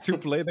 copies to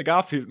play the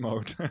Garfield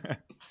mode.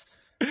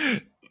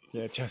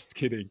 Yeah, just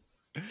kidding.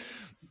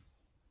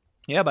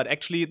 Yeah, but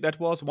actually, that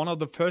was one of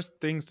the first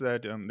things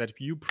that that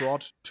you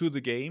brought to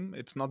the game.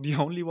 It's not the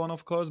only one,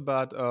 of course,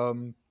 but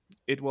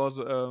it was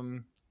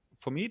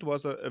for me. It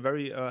was a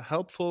very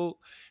helpful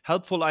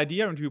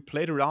idea, and we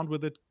played around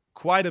with it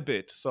quite a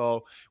bit.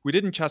 So we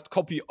didn't just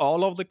copy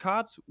all of the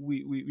cards.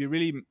 We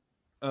really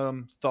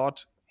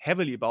thought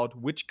heavily about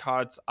which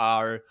cards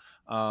are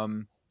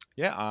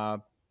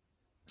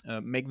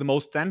make the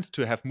most sense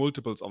to have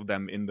multiples of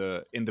them in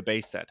the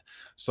base set.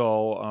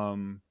 So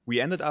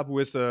we ended up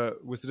with the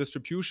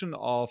distribution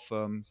of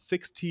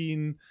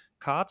 16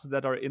 cards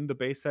that are in the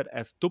base set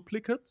as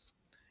duplicates,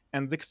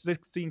 and the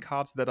 16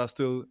 cards that are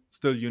still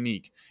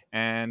unique.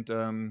 And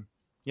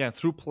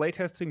through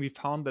playtesting, we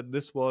found that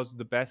this was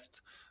the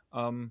best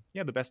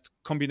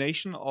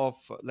combination of,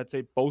 let's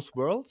say, both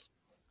worlds.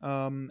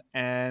 We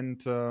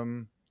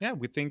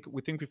think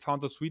we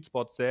found the sweet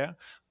spots there.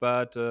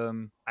 But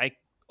I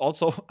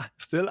also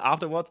still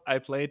afterwards I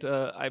played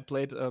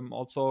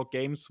also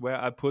games where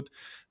I put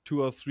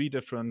 2 or 3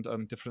 different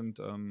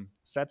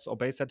sets or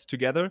base sets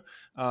together,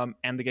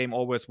 and the game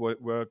always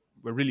were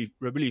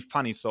really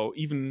funny. So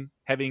even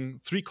having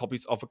 3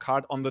 copies of a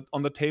card on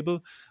the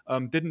table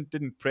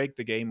didn't break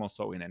the game or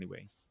so in any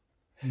way.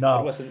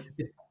 No.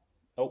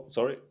 Oh,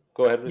 sorry.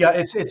 Go ahead, Richard. Yeah,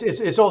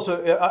 it's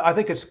also, I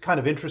think it's kind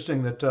of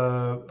interesting that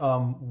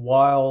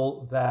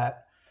while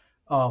that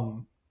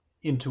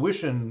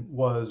intuition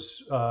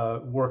was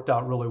worked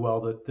out really well,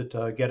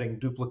 that getting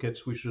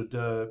duplicates, we should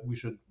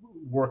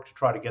work to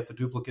try to get the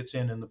duplicates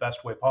in the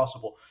best way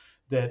possible,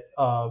 that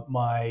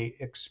my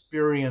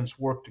experience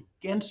worked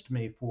against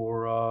me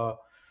for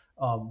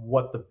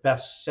what the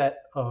best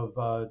set of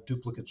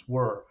duplicates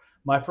were.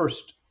 My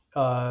first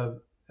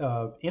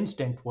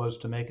instinct was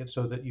to make it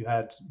so that you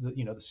had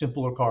the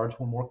simpler cards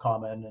were more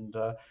common, and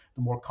the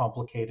more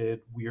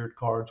complicated weird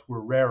cards were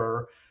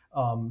rarer,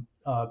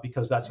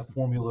 because that's a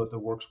formula that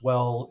works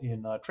well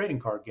in trading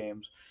card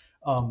games.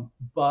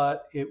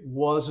 But it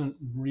wasn't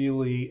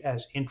really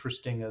as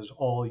interesting as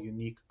all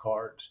unique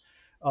cards.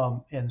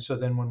 And so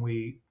then when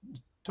we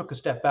took a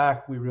step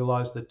back, we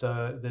realized that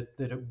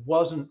it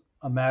wasn't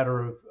a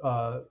matter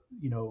of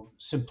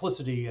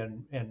simplicity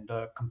and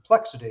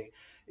complexity.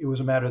 It was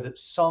a matter that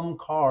some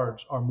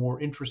cards are more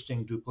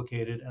interesting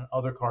duplicated and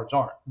other cards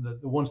aren't. The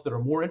ones that are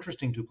more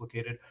interesting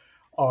duplicated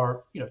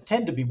are,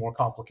 tend to be more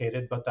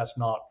complicated, but that's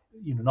not,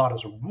 not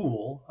as a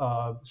rule.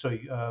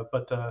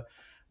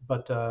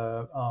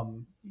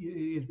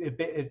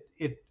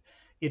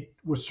 It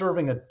was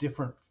serving a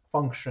different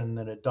function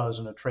than it does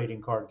in a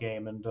trading card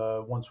game. And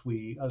once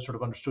we sort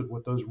of understood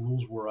what those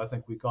rules were, I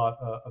think we got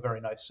a very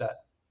nice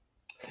set.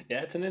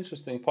 Yeah, it's an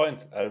interesting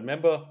point. I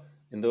remember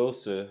in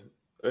those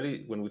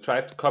early when we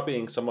tried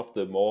copying some of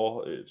the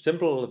more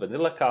simple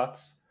vanilla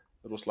cards.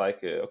 It was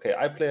like, okay,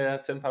 I play a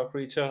 10 power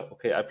creature.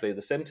 Okay, I play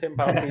the same 10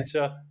 power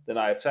creature. Then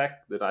I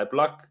attack. Then I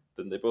block.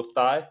 Then they both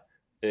die.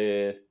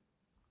 Play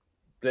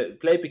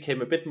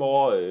became a bit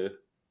more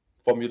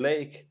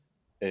formulaic.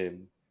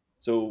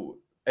 So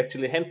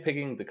actually,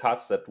 handpicking the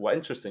cards that were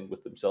interesting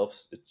with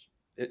themselves,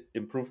 it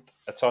improved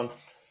a ton.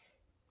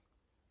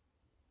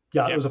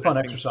 Yeah, it was a fun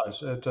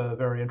exercise. It's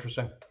very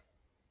interesting.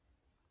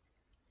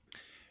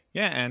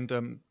 Yeah,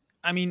 and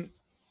I mean,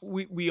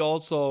 we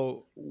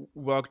also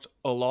worked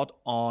a lot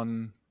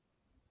on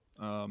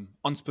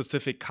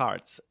specific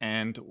cards,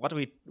 and what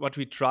we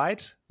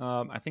tried.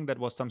 I think that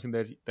was something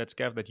that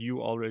Skaff, that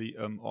you already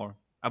or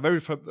are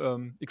very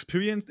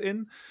experienced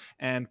in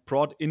and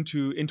brought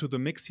into the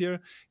mix here,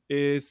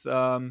 is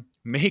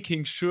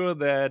making sure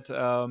that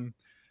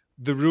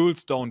the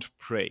rules don't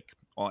break,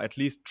 or at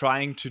least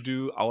trying to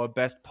do our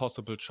best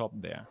possible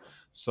job there.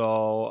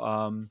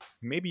 So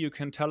maybe you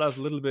can tell us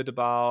a little bit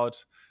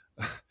about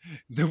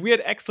the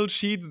weird Excel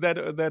sheets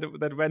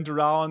that went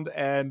around,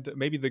 and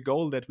maybe the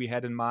goal that we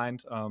had in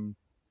mind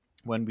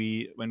when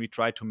we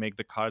tried to make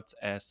the cards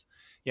as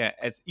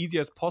easy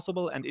as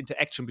possible, and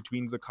interaction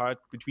between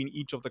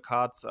each of the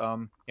cards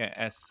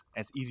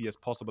as easy as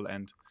possible,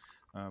 and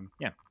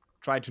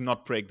try to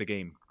not break the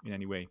game in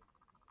any way.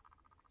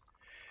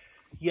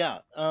 Yeah.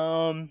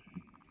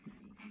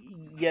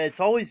 Yeah, it's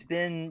always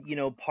been,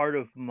 part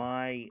of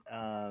my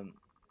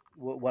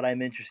what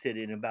I'm interested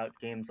in about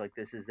games like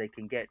this is they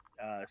can get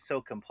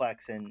so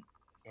complex, and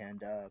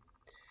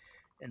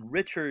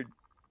Richard,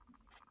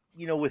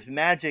 with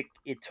Magic,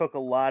 it took a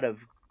lot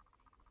of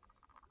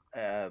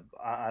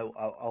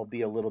I'll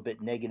be a little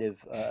bit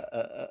negative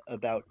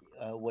about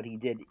what he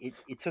did.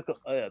 It took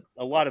a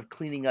lot of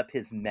cleaning up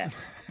his mess.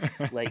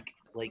 like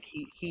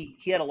he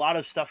had a lot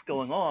of stuff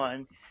going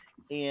on,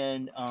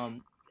 and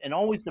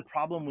always the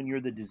problem when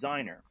you're the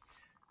designer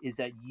is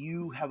that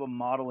you have a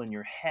model in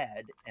your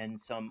head and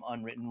some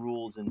unwritten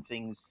rules, and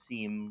things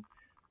seem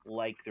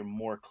like they're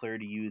more clear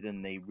to you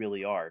than they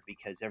really are,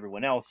 because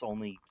everyone else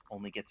only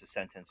gets a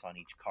sentence on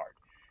each card.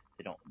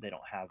 They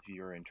don't have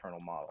your internal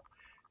model.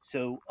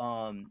 So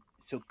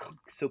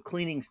so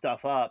cleaning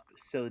stuff up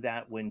so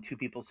that when two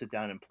people sit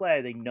down and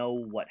play, they know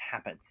what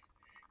happens.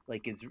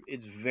 Like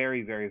it's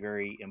very, very,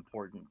 very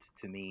important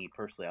to me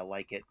personally. I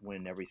like it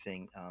when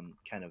everything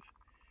kind of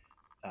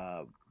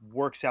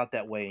works out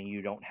that way, and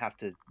you don't have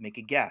to make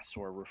a guess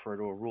or refer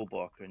to a rule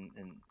book and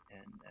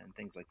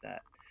things like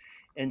that.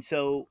 And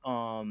so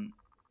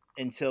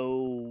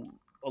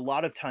a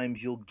lot of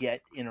times you'll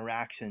get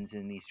interactions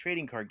in these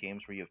trading card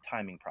games where you have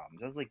timing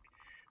problems. That's like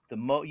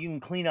you can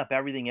clean up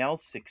everything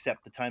else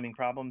except the timing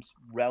problems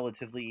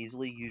relatively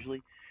easily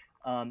usually.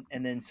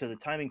 And then so the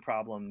timing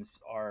problems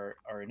are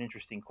an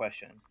interesting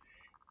question.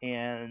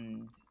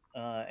 And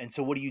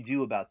so what do you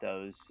do about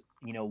those?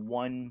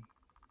 One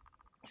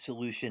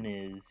solution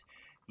is,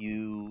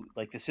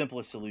 the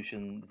simplest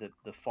solution,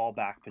 the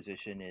fallback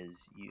position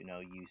is,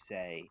 you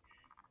say,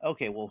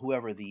 okay, well,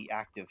 whoever the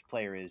active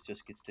player is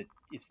just gets to,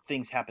 if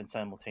things happen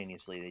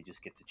simultaneously, they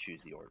just get to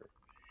choose the order.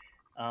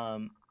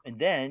 And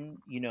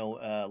then,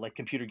 like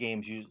computer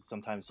games,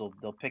 sometimes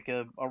they'll pick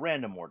a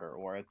random order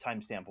or a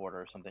timestamp order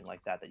or something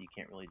like that you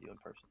can't really do in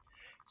person.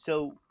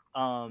 So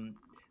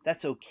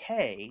that's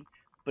okay,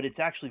 but it's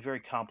actually very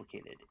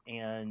complicated,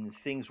 and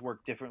things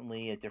work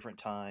differently at different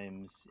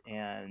times,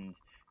 and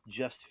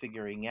just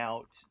figuring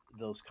out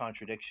those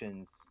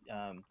contradictions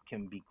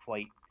can be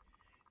quite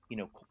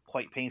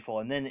painful.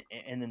 And then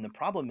the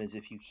problem is,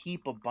 if you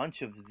heap a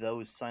bunch of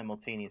those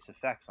simultaneous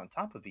effects on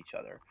top of each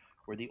other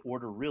where the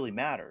order really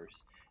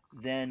matters,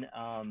 then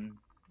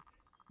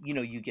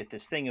you get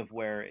this thing of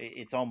where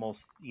it's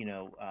almost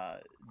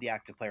the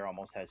active player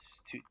almost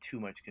has too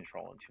much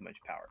control and too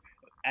much power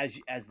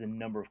as the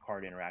number of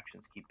card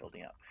interactions keep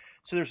building up.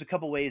 So there's a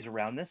couple ways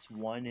around this.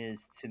 One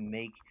is to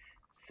make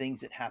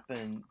things that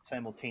happen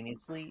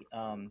simultaneously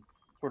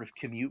sort of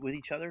commute with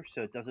each other,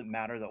 so it doesn't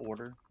matter the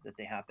order that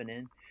they happen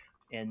in,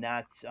 and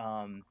that's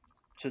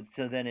so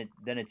then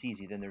it's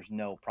easy. Then there's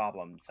no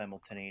problem.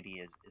 Simultaneity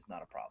is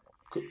not a problem.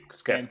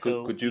 Skaff,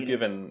 could you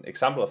give an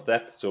example of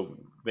that? So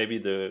maybe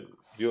the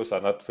viewers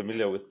are not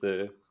familiar with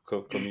the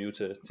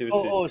commutativity.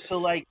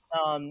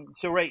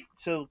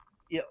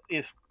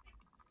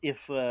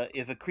 If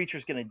a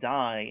creature's going to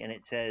die and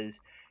it says,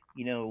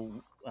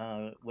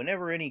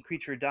 whenever any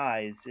creature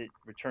dies, it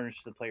returns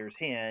to the player's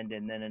hand,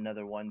 and then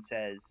another one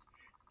says,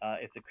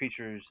 if the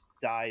creature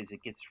dies,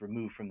 it gets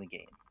removed from the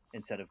game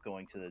instead of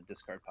going to the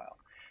discard pile.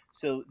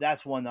 So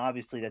that's one.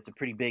 Obviously, that's a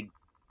pretty big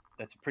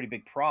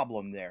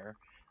problem there,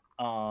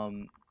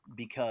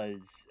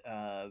 because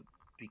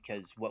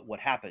because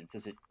what happens?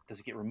 Does it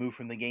get removed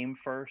from the game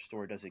first,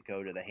 or does it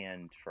go to the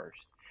hand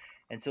first?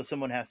 And so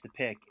someone has to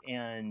pick,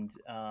 and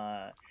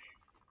the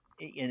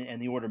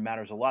order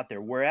matters a lot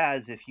there.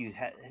 Whereas if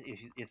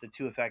the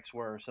two effects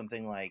were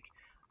something like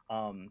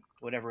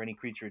whenever any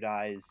creature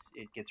dies,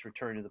 it gets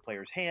returned to the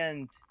player's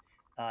hand,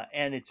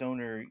 and its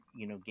owner,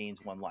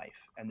 gains 1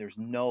 life, and there's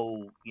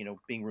no,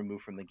 being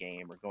removed from the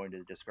game or going to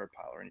the discard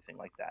pile or anything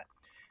like that.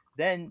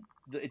 Then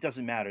it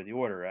doesn't matter the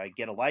order. I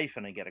get a life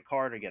and I get a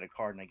card. I get a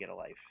card and I get a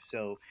life.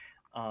 So,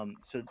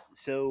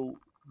 so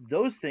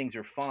those things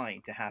are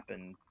fine to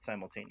happen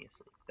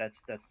simultaneously.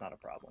 That's not a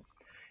problem.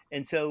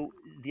 And so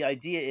the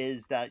idea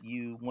is that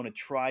you want to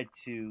try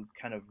to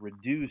kind of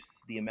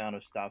reduce the amount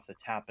of stuff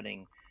that's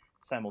happening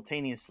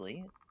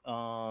simultaneously,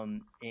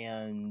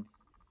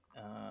 unless,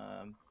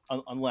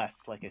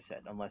 like I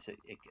said, unless it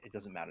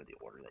doesn't matter the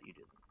order that you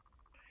do.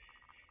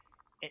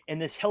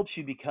 And this helps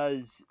you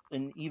because,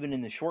 even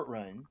in the short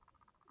run,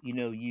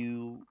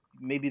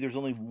 maybe there's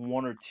only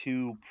 1 or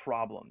 2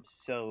 problems.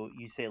 So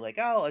you say like,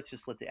 oh, let's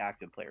just let the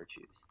active player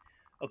choose.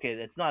 Okay,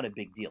 that's not a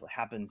big deal. It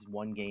happens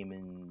 1 game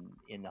in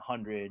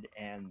 100,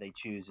 and they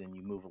choose, and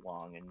you move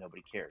along, and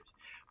nobody cares.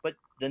 But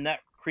then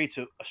that creates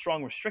a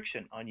strong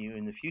restriction on you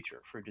in the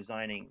future for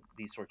designing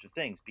these sorts of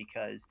things,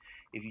 because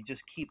if you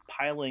just keep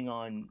piling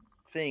on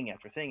thing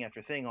after thing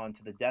after thing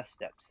onto the death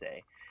step,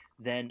 say,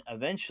 then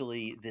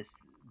eventually this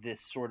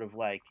sort of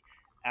like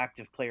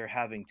active player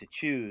having to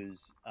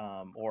choose,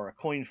 or a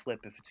coin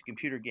flip if it's a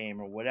computer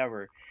game or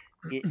whatever,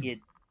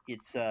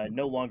 it's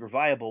no longer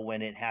viable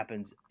when it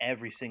happens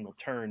every single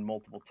turn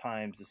multiple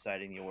times,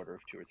 deciding the order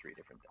of 2 or 3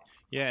 different things.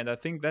 Yeah, and I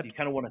think that you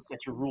kind of want to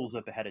set your rules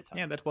up ahead of time.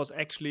 Yeah, that was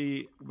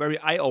actually very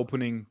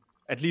eye-opening,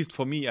 at least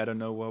for me. I don't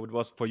know how it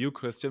was for you,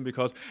 Christian,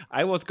 because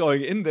I was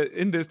going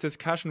in this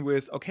discussion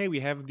with, okay, we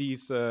have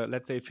these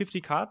let's say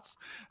 50 cards,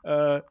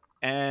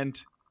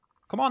 and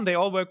come on, they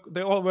all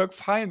work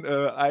fine.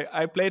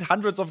 I played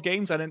hundreds of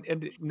games, and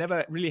it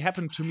never really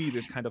happened to me,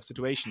 this kind of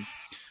situation.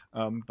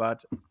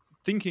 But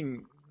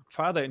thinking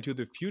further into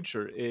the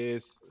future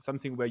is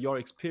something where your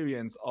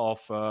experience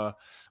of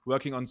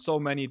working on so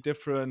many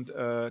different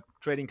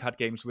trading card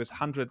games with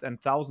hundreds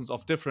and thousands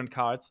of different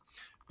cards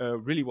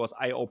really was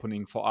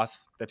eye-opening for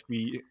us, that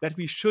we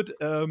should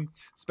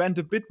spend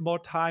a bit more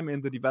time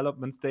in the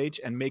development stage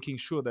and making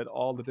sure that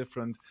all the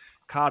different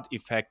card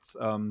effects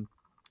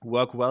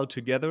work well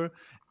together.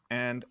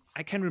 And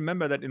I can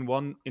remember that in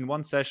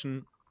one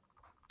session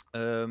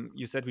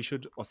you said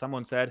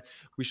someone said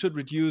we should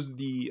reduce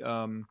the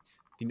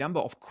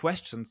number of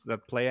questions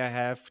that player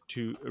have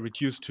to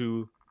reduce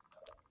to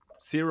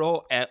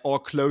 0 or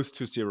close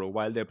to 0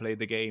 while they play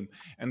the game.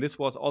 And this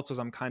was also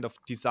some kind of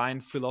design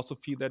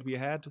philosophy that we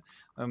had,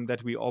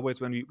 that we always,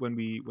 when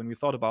we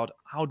thought about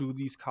how do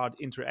these cards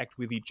interact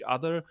with each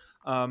other,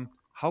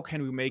 how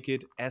can we make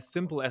it as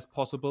simple as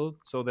possible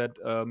so that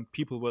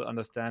people will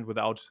understand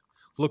without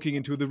looking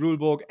into the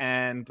rulebook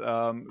and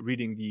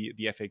reading the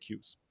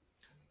FAQs.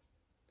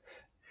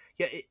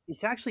 Yeah,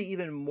 it's actually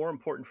even more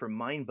important for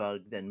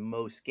Mindbug than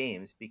most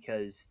games,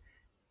 because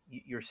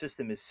your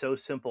system is so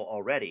simple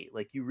already.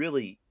 Like you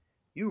really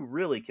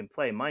can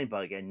play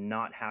Mindbug and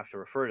not have to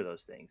refer to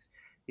those things.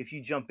 If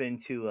you jump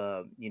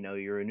into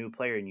you're a new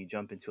player and you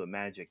jump into a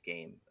Magic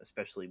game,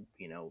 especially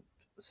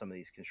some of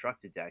these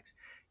constructed decks,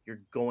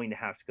 you're going to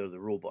have to go to the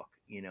rule book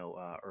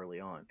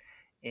early on.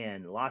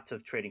 And lots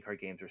of trading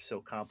card games are so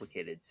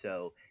complicated,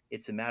 so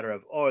it's a matter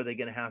of, are they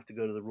going to have to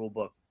go to the rule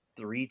book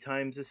 3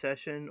 times a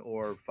session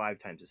or 5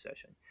 times a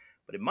session?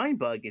 But in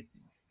Mindbug,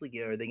 it's like,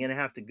 are they going to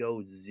have to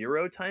go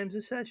 0 times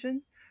a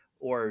session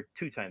or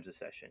 2 times a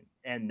session?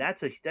 And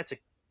that's a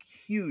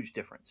huge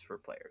difference for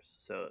players.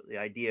 So the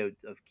idea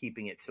of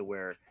keeping it to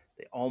where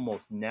they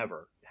almost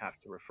never have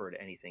to refer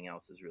to anything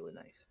else is really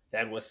nice.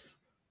 That was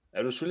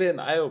really an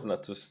eye-opener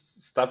to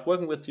start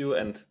working with you.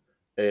 And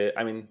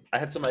I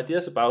had some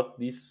ideas about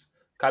these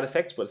card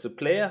effects, but as a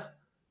player,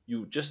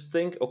 you just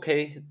think,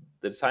 okay,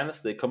 the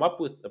designers, they come up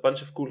with a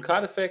bunch of cool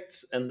card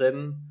effects, and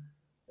then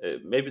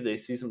maybe they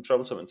see some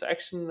troublesome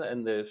interaction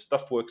and the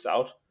stuff works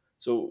out.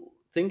 So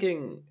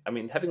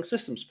having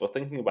systems for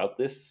thinking about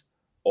this,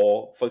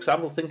 or for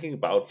example, thinking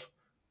about,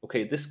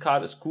 okay, this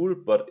card is cool,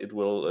 but it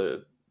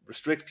will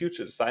restrict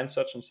future design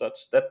such and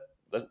such. That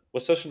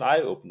was such an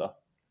eye-opener.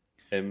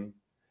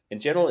 In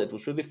general, it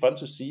was really fun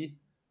to see.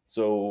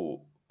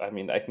 So,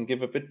 I can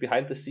give a bit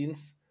behind the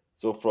scenes.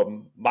 So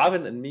from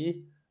Marvin and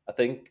me, I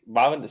think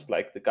Marvin is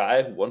like the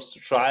guy who wants to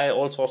try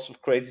all sorts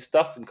of crazy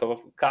stuff and come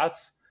up with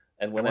cards.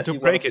 And when I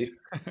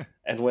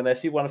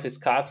see one of his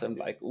cards, I'm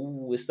like,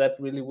 "Ooh, is that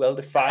really well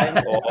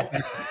defined?" Or,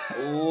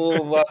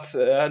 "Ooh, what?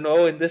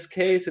 No, in this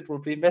case, it will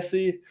be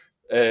messy."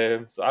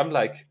 So I'm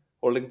like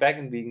holding back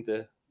and being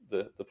the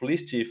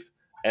police chief.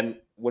 And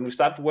when we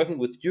started working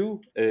with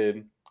you,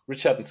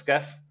 Richard and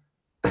Skaff,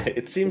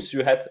 it seems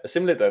you had a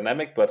similar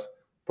dynamic, but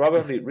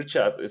probably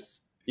Richard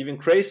is even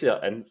crazier,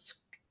 and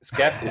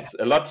Skaff is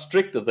a lot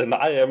stricter than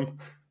I am.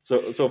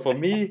 So for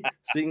me,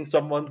 seeing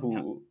someone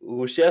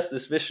who shares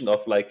this vision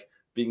of like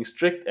being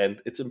strict,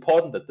 and it's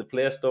important that the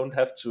players don't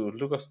have to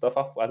look up stuff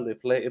up while they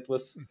play, it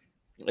was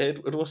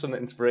it was an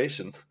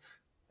inspiration,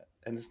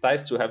 and it's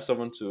nice to have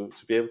someone to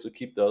be able to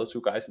keep the other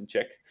two guys in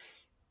check.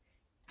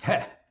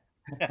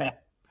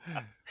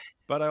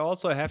 But I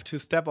also have to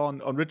step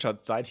on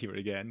Richard's side here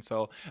again.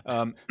 So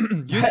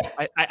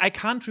I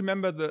can't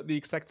remember the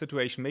exact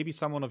situation. Maybe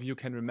someone of you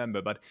can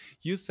remember. But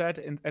you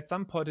said at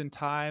some point in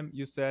time,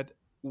 you said,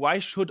 why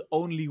should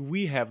only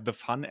we have the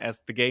fun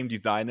as the game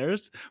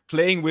designers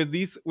playing with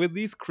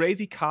these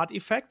crazy card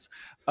effects?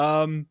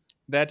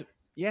 That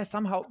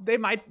somehow they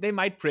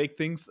might break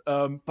things,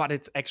 but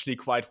it's actually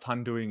quite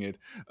fun doing it.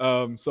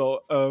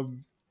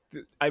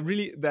 I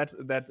really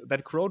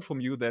that quote from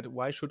you, that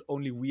why should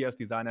only we as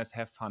designers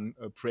have fun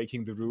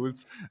breaking the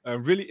rules,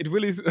 it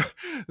really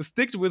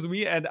sticked with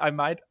me, and I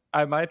might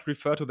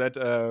refer to that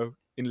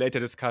in later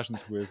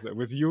discussions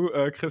with you,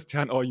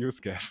 Christian, or you,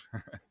 Skaff.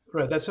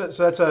 Right. That's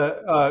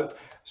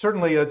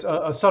certainly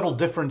a subtle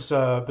difference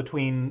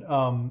between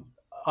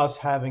us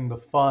having the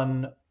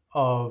fun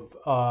of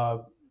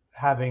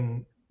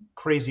having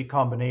crazy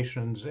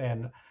combinations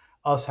and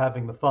us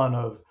having the fun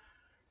of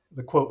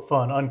the quote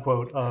fun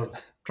unquote of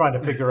trying to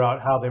figure out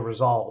how they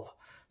resolve.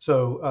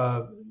 So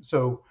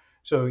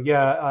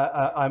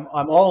yeah,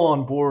 I'm all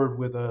on board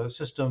with a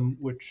system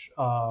which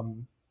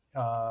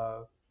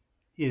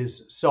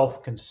is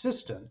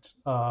self-consistent,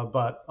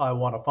 but I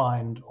want to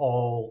find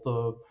all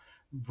the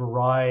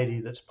variety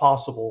that's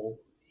possible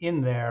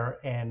in there,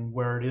 and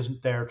where it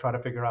isn't there, try to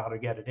figure out how to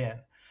get it in.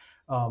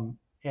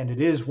 And it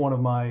is one of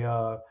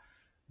my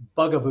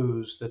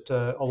bugaboos that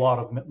a lot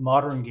of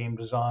modern game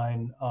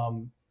design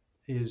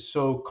is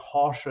so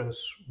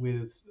cautious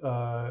with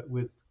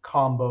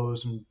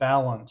combos and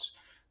balance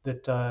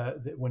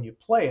that when you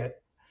play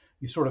it,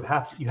 you sort of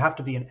have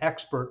to be an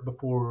expert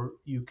before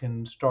you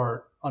can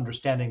start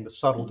understanding the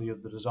subtlety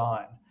of the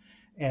design.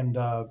 And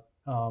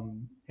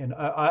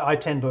I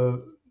tend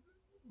to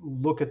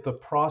look at the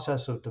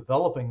process of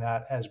developing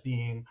that as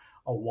being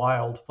a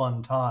wild,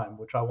 fun time,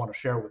 which I want to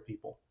share with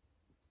people.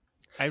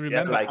 I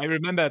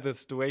remember the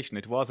situation.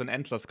 It was an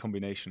endless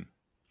combination.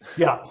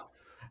 Yeah.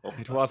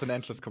 It was an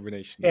endless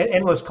combination.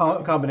 Endless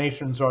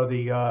combinations are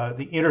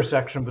the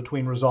intersection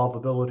between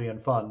resolvability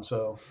and fun.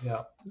 So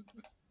yeah.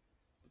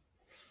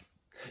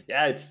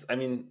 Yeah,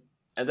 and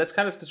that's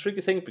kind of the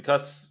tricky thing,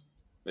 because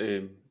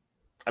when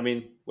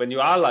you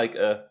are like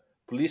a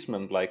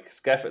policeman like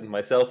Skaff and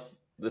myself,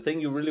 the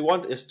thing you really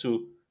want is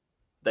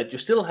that you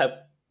still have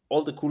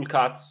all the cool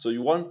cards. So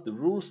you want the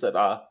rules that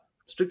are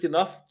strict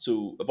enough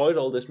to avoid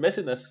all this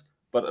messiness,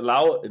 but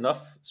allow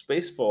enough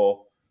space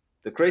for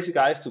the crazy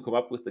guys to come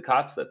up with the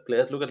cards that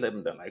players look at them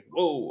and they're like,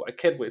 whoa, I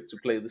can't wait to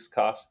play this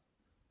card.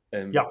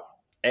 Yeah.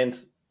 And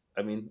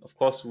of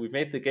course we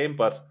made the game,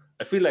 but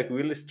I feel like we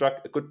really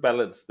struck a good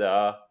balance. There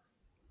are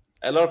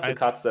a lot of the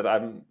cards that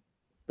I'm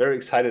very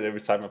excited every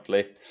time I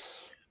play.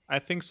 I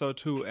think so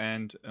too,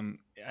 and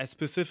I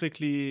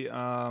specifically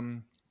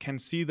can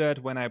see that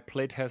when I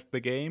playtest the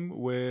game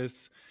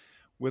with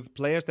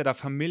players that are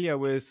familiar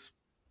with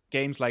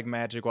games like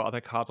Magic or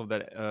other cards of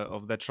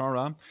that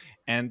genre,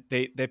 and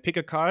they pick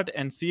a card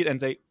and see it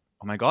and say,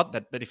 oh my god,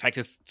 that effect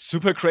is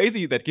super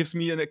crazy. That gives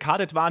me a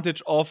card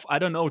advantage of, I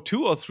don't know,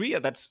 2 or 3.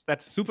 That's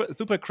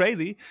super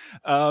crazy.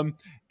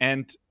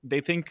 And they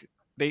think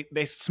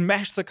they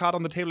smash the card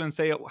on the table and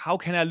say, how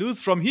can I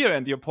lose from here?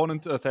 And the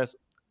opponent says,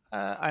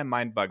 I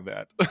Mindbug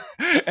that.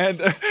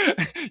 And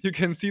you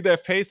can see their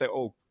face like,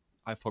 oh,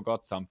 I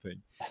forgot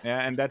something. Yeah,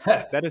 and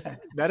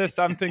that is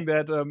something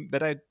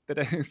that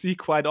I see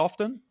quite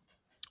often.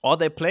 Or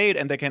they play it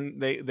and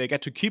they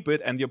get to keep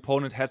it, and the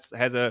opponent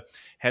has a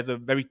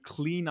very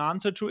clean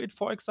answer to it,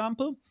 for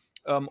example,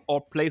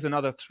 or plays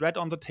another threat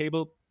on the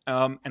table,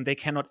 and they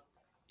cannot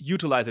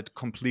utilize it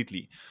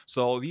completely.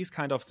 So these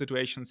kind of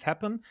situations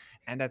happen,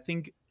 and I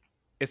think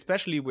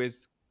especially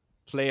with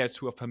players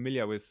who are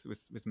familiar with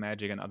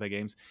Magic and other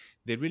games,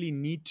 they really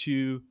need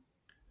to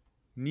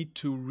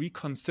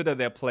reconsider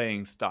their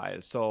playing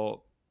style.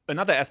 So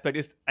another aspect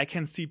is I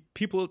can see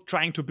people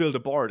trying to build a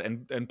board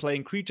and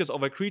playing creatures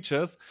over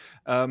creatures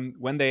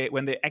when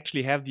they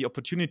actually have the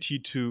opportunity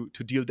to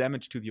deal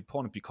damage to the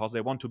opponent because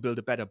they want to build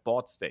a better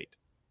board state.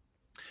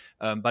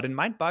 But in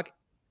Mindbug,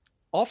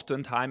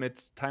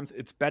 oftentimes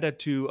it's better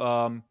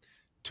to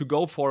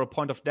go for a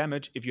point of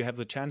damage if you have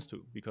the chance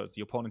to, because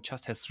the opponent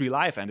just has 3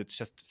 life and it's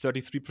just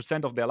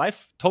 33% of their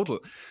life total.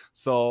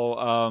 So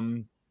I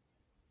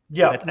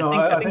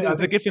think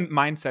it's a given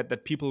mindset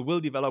that people will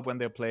develop when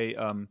they play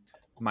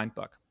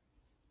Mindbug.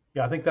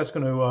 Yeah, I think that's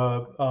going to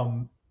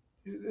a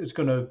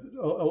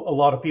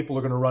lot of people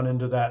are going to run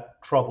into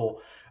that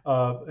trouble.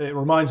 It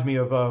reminds me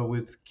of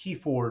with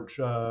Keyforge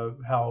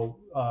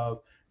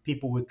how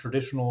people with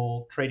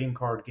traditional trading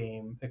card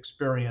game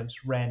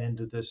experience ran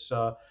into this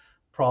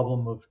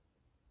problem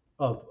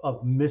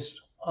of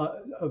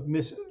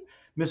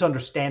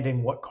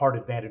misunderstanding what card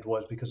advantage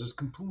was, because it's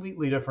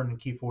completely different in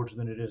Keyforge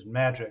than it is in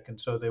Magic. And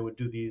so they would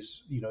do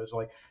these, it's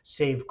like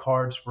save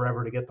cards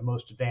forever to get the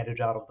most advantage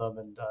out of them.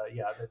 And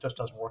it just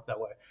doesn't work that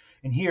way.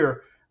 And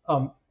here,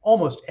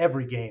 almost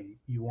every game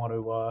you want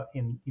to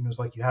it's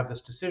like you have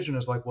this decision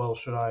is like, well,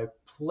 should I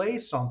play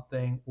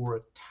something or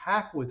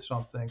attack with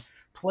something?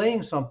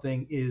 Playing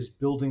something is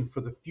building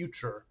for the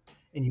future,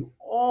 and you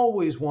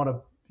always want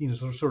to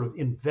sort of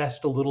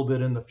invest a little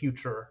bit in the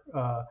future.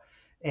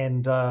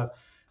 And yeah,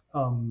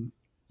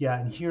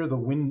 and here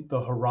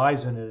the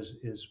horizon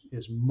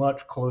is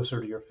much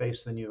closer to your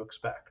face than you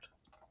expect.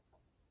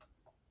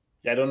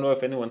 Yeah, I don't know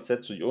if anyone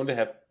said so. You only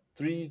have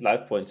 3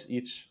 life points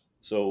each,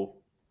 so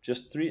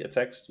just 3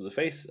 attacks to the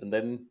face, and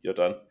then you're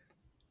done.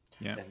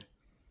 Yeah.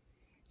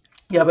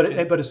 Yeah,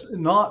 but it's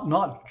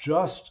not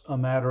just a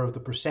matter of the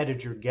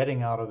percentage you're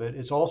getting out of it.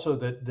 It's also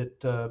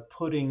that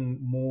putting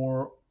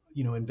more,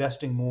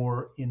 investing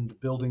more into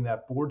building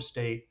that board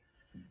state.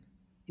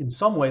 In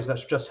some ways,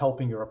 that's just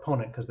helping your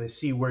opponent because they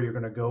see where you're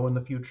going to go in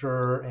the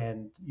future,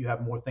 and you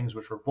have more things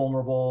which are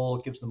vulnerable.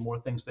 It gives them more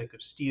things they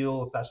could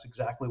steal if that's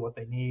exactly what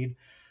they need.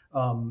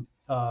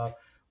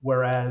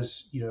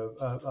 Whereas,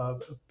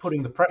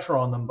 putting the pressure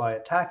on them by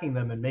attacking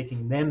them and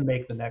making them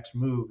make the next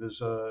move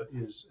has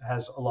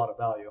a lot of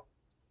value.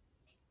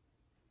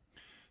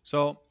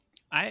 So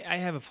I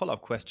have a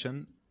follow-up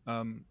question.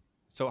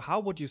 So how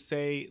would you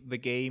say the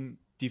game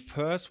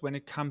differs when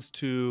it comes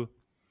to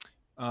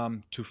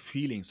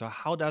feeling? So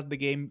how does the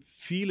game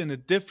feel in a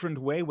different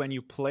way when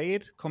you play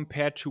it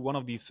compared to one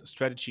of these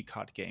strategy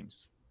card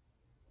games?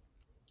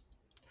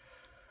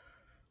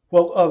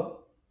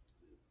 Well,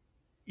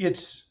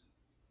 it's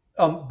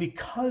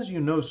because you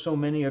know so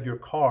many of your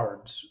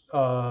cards.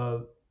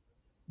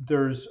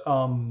 There's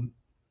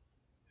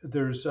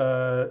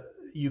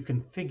you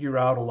can figure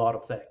out a lot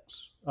of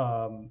things,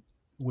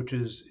 which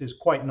is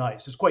quite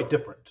nice. It's quite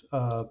different,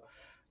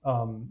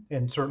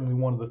 and certainly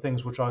one of the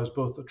things which I was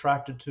both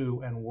attracted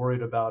to and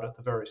worried about at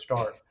the very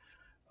start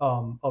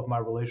of my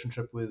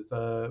relationship with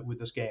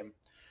this game.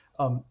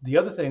 The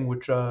other thing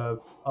which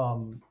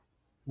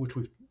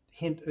we've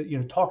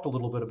talked a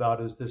little bit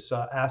about is this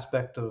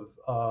aspect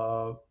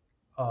of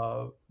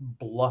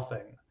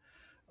bluffing.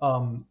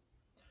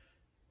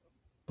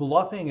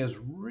 Bluffing is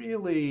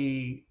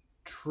really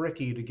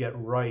tricky to get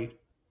right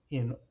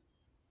in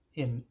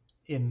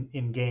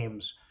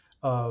games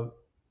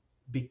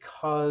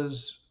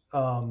because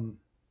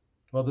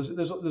well,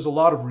 there's a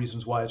lot of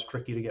reasons why it's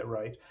tricky to get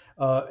right,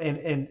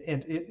 and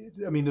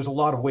there's a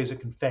lot of ways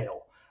it can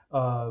fail.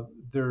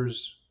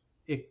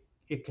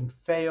 It can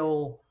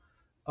fail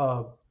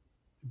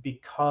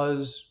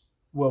because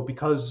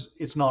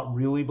it's not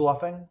really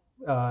bluffing.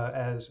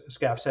 As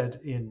Skaff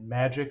said, in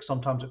Magic,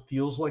 sometimes it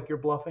feels like you're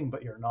bluffing,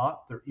 but you're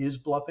not. There is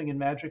bluffing in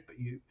Magic, but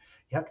you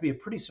have to be a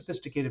pretty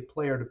sophisticated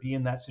player to be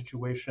in that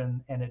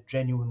situation and it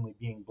genuinely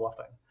being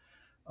bluffing.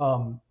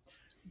 And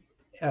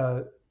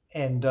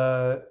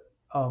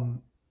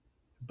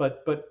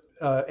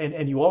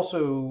you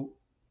also,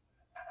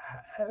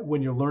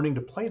 when you're learning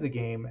to play the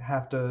game,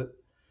 have to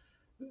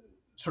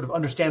sort of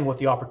understand what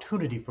the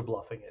opportunity for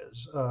bluffing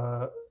is.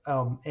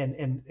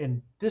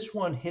 And this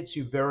one hits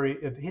you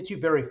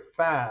very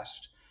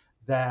fast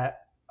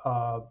that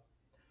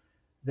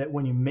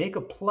when you make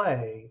a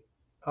play,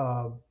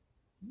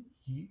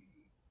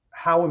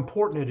 how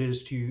important it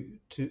is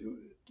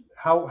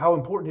how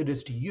important it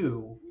is to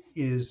you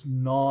is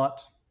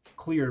not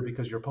clear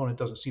because your opponent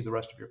doesn't see the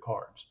rest of your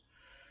cards,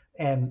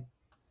 and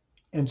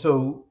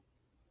so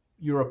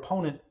your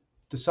opponent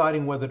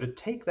deciding whether to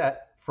take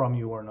that from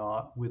you or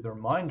not with their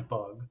mind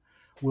bug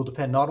will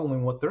depend not only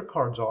on what their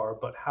cards are,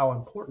 but how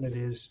important it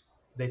is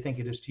they think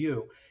it is to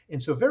you.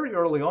 And so very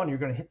early on, you're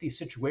going to hit these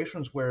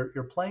situations where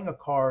you're playing a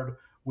card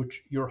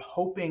which you're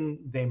hoping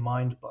they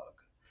mind bug.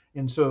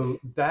 And so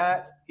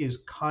that is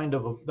that's kind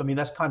of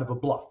a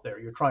bluff there.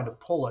 You're trying to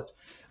pull it.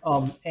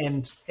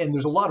 And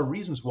there's a lot of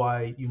reasons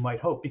why you might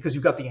hope, because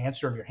you've got the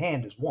answer in your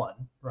hand is one,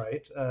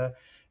 right? Or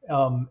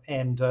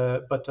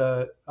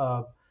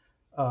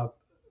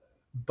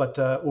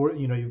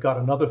you've got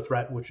another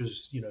threat which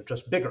is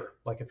just bigger.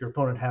 Like if your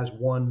opponent has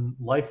 1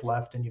 life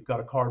left and you've got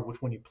a card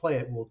which when you play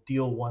it will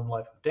deal 1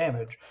 life of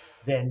damage,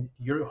 then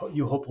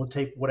you hope to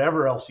take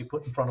whatever else you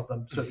put in front of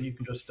them so that you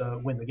can just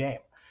win the game.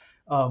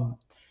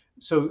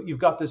 So you've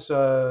got this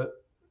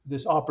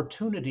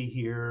opportunity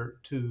here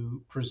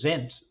to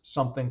present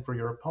something for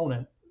your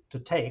opponent to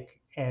take,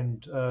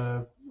 and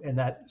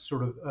that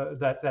sort of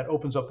that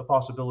opens up the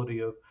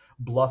possibility of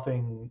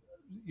bluffing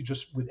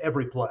just with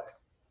every play.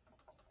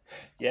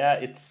 Yeah,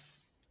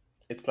 it's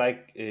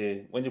like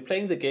when you're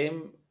playing the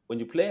game, when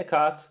you play a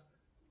card,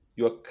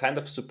 you're kind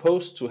of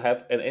supposed to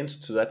have an answer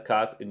to that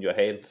card in your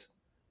hand.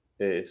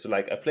 So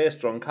like I play a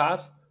strong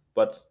card,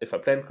 but if I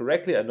plan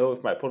correctly, I know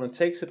if my opponent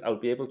takes it, I'll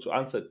be able to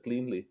answer it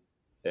cleanly,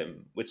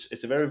 which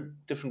is a very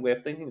different way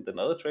of thinking than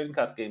other trading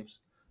card games.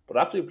 But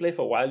after you play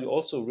for a while, you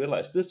also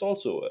realize this is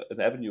also an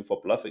avenue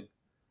for bluffing.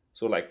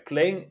 So like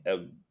playing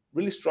a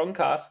really strong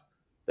card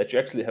that you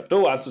actually have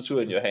no answer to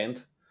in your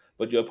hand,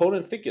 but your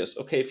opponent figures,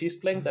 okay, if he's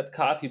playing that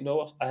card, he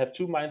knows I have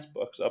 2 mind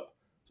bugs up.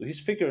 So he's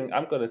figuring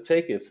I'm going to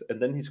take it,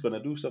 and then he's going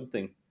to do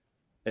something.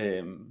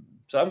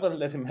 So I'm going to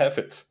let him have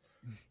it.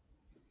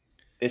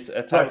 It's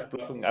a type of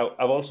bluffing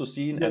I've also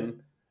seen,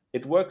 and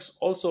it works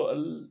also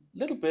a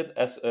little bit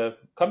as a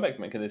comeback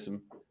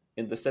mechanism,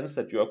 in the sense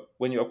that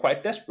when you're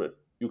quite desperate,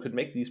 you can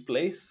make these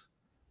plays,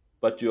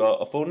 but your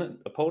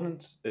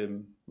opponent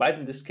might,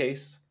 in this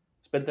case,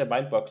 spend their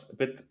mind box a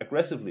bit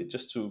aggressively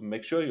just to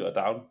make sure you are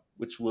down,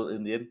 which will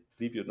in the end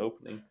leave you an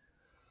opening.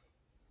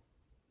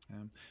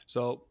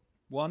 So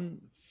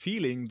one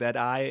feeling that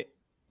I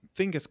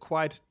think is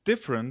quite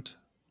different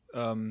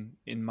in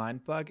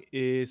Mindbug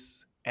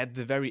is at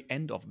the very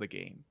end of the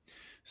game.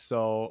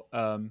 So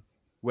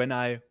when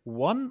I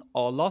won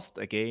or lost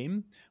a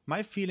game,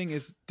 my feeling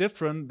is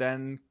different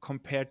than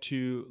compared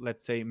to,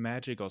 let's say,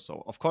 Magic or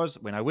so. Of course,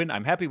 when I win,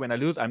 I'm happy. When I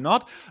lose, I'm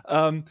not.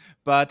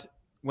 But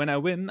when I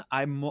win,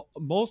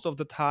 most of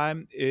the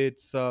time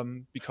it's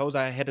because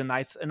I had a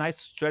nice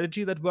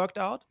strategy that worked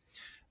out.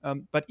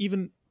 But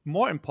even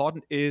more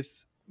important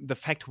is the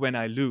fact when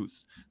I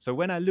lose. So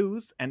when I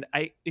lose, and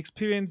I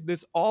experience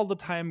this all the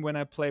time when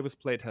I play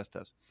with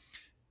playtesters,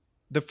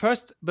 the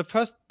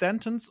first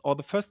sentence or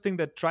the first thing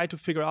that try to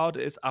figure out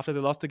is, after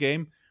they lost the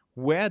game,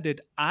 where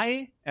did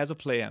I as a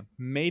player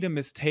made a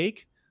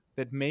mistake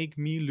that make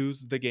me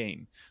lose the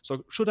game?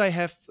 So should I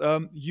have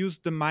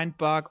used the mind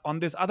bug on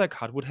this other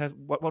card? What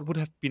would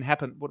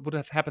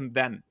have happened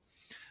then?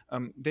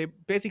 They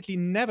basically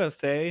never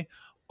say,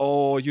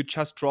 oh, you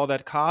just draw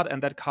that card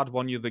and that card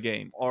won you the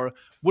game, or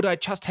would I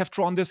just have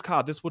drawn this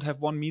card, this would have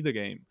won me the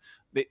game.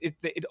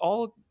 It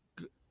all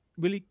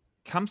really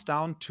comes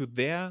down to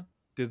their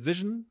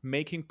decision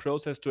making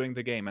process during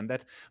the game, and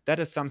that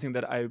is something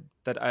that I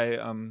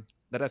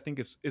think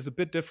is a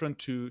bit different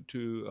to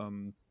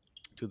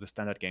the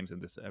standard games in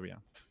this area.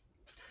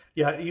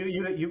 Yeah,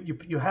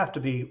 you have to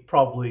be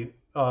probably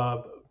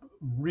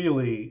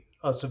really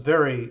a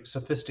very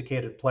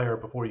sophisticated player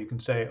before you can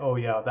say, oh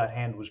yeah, that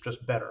hand was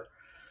just better,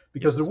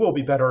 because Yes. there will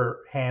be better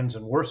hands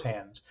and worse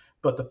hands.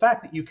 But the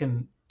fact that you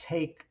can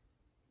take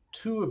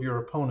two of your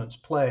opponent's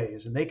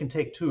plays and they can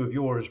take two of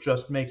yours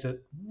just makes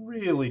it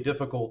really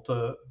difficult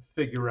to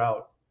figure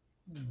out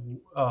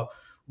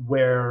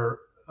where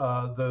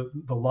the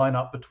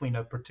lineup between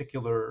a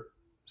particular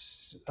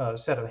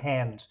set of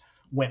hands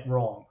went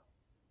wrong.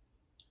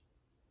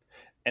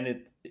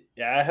 And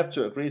I have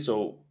to agree.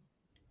 So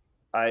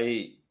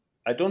I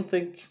don't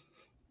think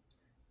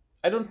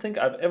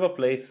I've ever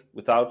played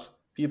without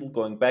people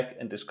going back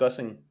and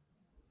discussing,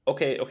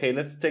 okay,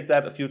 let's take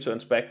that a few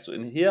turns back. So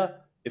in here,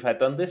 if I'd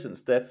done this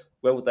instead,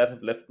 where would that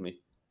have left me?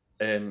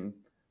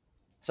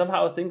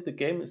 Somehow I think the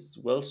game is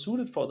well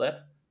suited for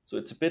that. So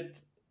it's a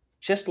bit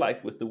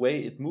chess-like with the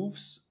way it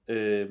moves.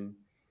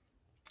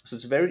 So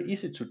it's very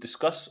easy to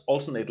discuss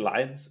alternate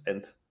lines.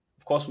 And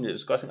of course, when you're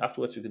discussing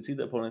afterwards, you can see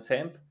the opponent's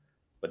hand.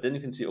 But then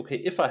you can see, okay,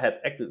 if I had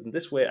acted in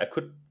this way, I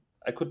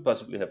could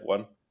possibly have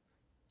won.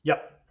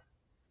 Yep.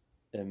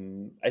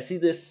 I see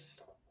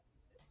this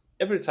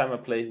every time I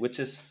play, which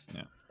is,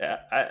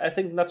 I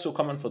think, not so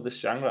common for this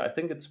genre. I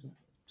think it's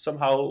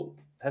somehow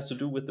has to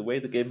do with the way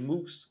the game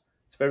moves.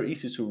 It's very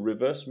easy to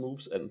reverse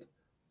moves and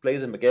play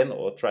them again,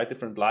 or try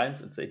different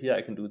lines and say, here,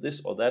 I can do this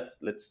or that.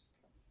 Let's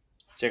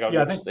check out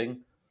this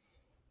thing.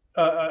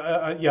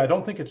 I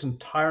don't think it's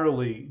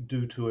entirely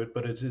due to it,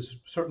 but it is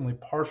certainly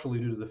partially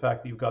due to the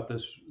fact that you've got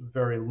this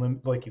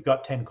like you've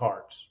got 10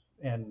 cards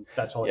and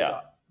that's all you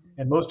got.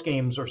 And most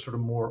games are sort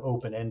of more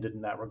open-ended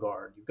in that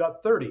regard. You've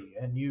got 30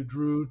 and you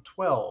drew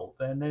 12,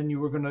 and then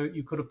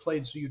you could have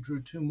played, so you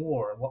drew 2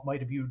 more. And what might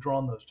have you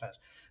drawn those times?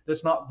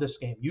 That's not this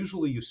game.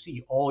 Usually you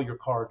see all your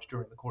cards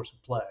during the course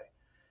of play.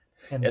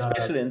 And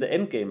especially in the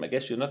end game, I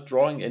guess you're not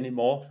drawing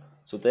anymore.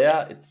 So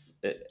there it's,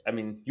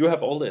 you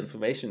have all the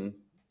information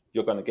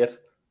you're going to get.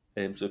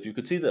 So if you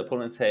could see the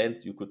opponent's hand,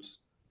 you could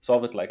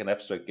solve it like an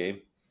abstract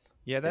game.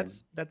 Yeah,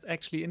 that's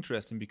actually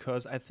interesting,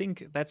 because I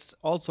think that's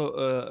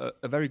also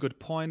a very good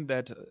point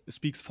that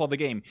speaks for the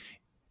game.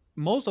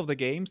 Most of the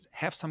games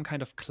have some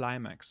kind of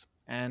climax,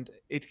 and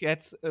it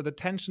gets the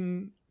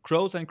tension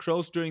grows and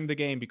grows during the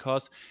game,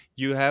 because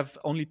you have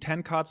only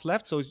 10 cards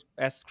left. So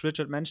as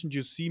Richard mentioned,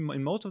 you see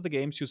in most of the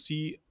games, you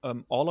see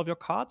all of your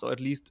cards, or at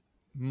least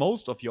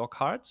most of your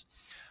cards.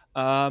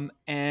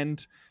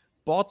 And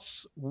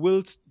bots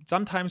will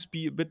sometimes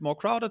be a bit more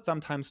crowded,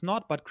 sometimes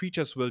not, but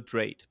creatures will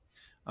trade.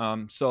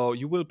 So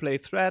you will play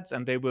threats,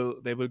 and they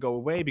will go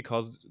away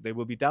because they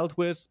will be dealt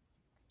with,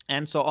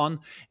 and so on.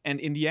 And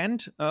in the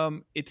end,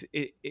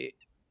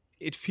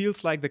 it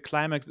feels like the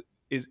climax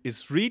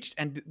is reached,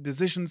 and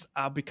decisions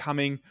are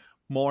becoming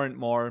more and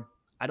more,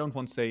 I don't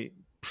want to say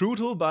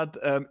brutal, but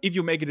if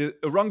you make it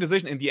a wrong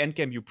decision in the end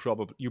game, you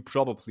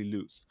probably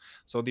lose.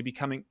 So they're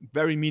becoming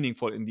very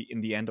meaningful in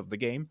the end of the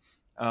game,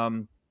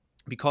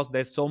 because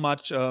there's so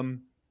much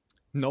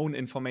known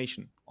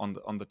information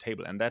on the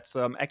table, and that's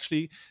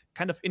actually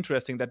kind of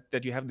interesting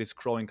that you have this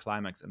growing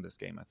climax in this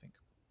game, I think.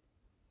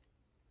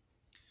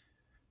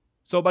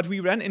 So, but we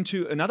ran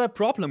into another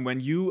problem when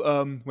you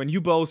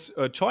both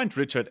joined,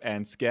 Richard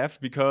and Skaff,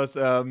 because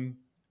in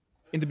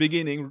the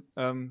beginning,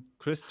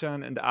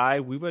 Christian and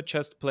we were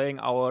just playing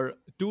our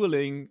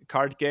dueling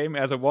card game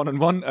as a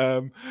one-on-one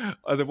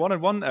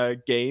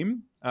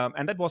game,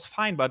 and that was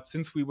fine. But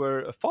since we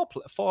were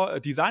four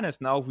designers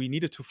now, we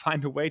needed to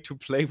find a way to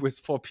play with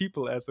four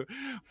people as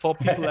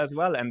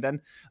well. And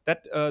then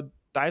that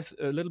dives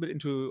a little bit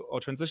into, or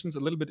transitions a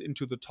little bit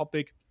into, the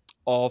topic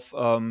of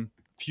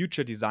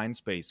future design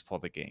space for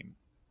the game,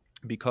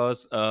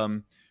 because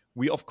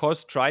we of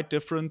course tried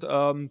different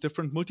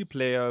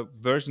multiplayer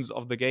versions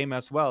of the game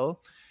as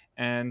well.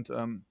 And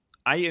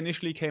I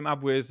initially came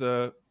up with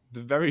the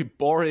very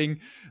boring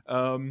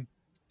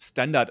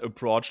standard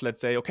approach.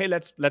 Let's say, okay,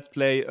 let's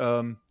play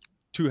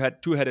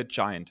two-headed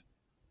giant.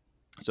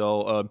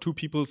 So two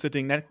people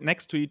sitting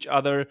next to each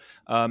other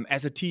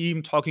as a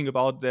team, talking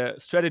about their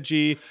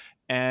strategy,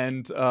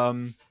 and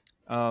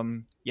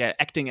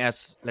acting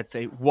as, let's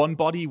say, one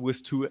body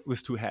with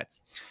two heads.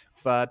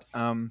 But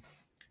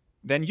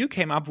then you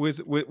came up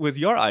with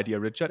your idea,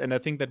 Richard, and I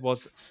think that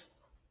was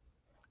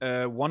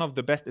one of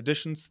the best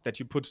additions that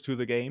you put to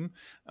the game,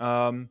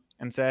 and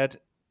said,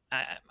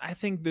 I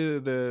think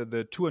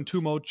the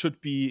 2-on-2 mode should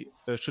be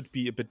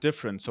a bit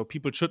different. So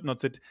people should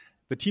not sit.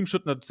 The team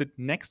should not sit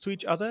next to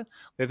each other.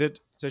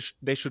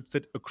 They should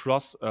sit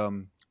across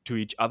to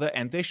each other,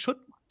 and they should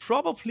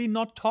probably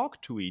not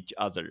talk to each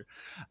other.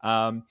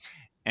 What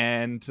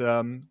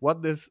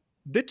this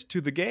did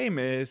to the game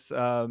is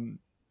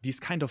these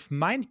kind of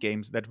mind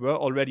games that were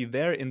already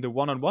there in the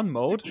one-on-one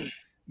mode.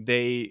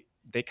 They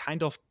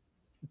kind of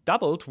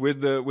doubled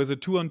with the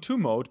 2-on-2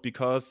 mode,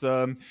 because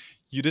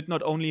you did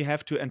not only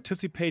have to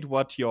anticipate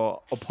what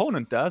your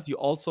opponent does, you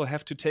also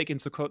have to take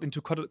into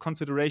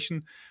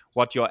consideration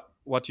what your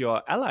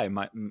ally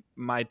might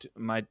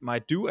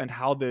do, and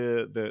how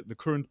the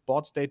current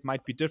board state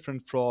might be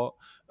different for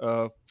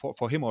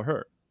him or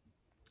her.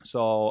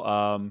 So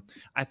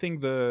I think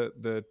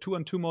the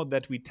 2-on-2 mode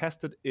that we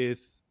tested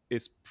is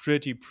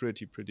pretty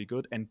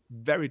good, and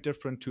very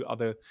different to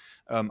other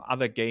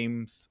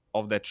games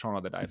of that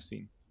genre that I've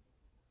seen.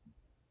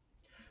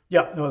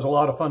 Yeah, no, it was a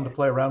lot of fun to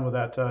play around with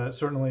that.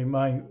 Certainly,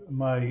 my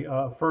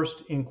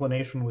first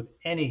inclination with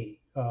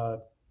any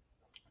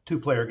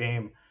two-player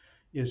game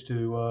is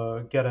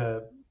to get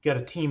a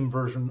team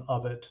version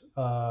of it,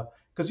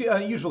 because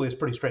usually it's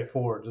pretty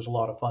straightforward. There's a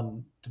lot of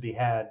fun to be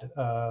had.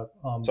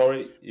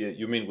 Sorry,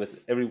 you mean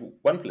with every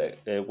one player?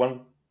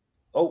 One?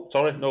 Oh,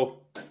 sorry,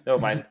 no, never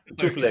mind.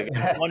 Two-player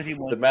game. One of you.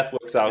 The math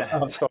works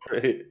out.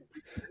 Sorry.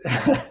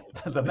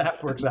 The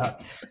math works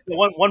out.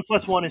 1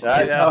 + 1 is 2.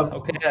 Yeah.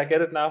 Okay, I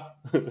get it now.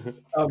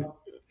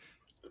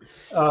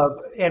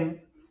 And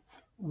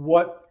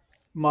what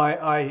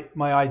my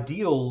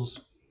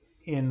ideals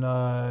in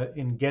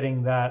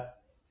getting that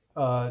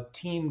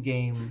team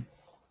game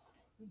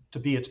to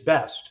be its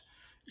best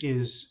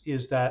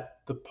is that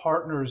the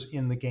partners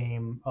in the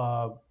game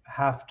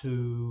have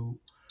to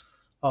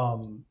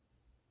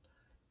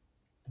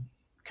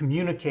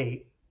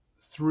communicate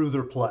through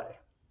their play.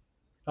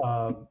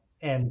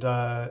 And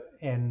I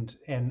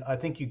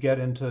think you get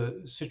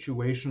into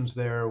situations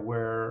there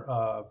where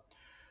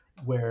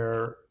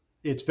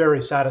it's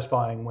very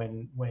satisfying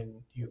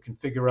when you can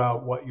figure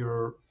out what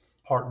your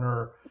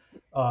partner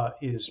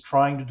is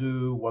trying to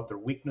do, what their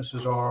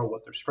weaknesses are,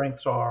 what their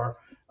strengths are,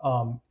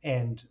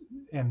 and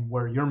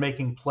where you're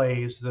making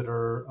plays that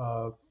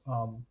are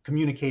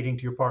communicating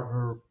to your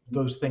partner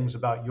those things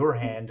about your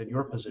hand and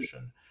your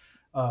position.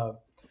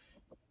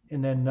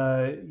 And then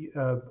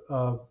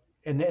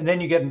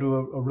you get into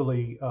a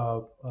really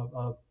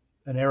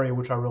an area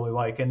which I really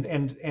like,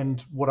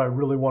 and what I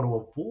really want to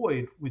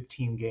avoid with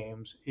team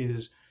games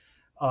is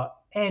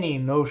any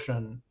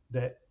notion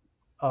that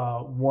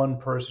one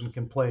person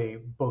can play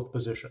both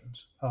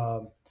positions.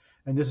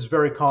 And this is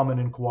very common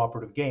in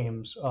cooperative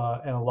games,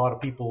 and a lot of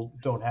people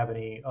don't have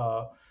any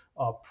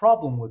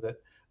problem with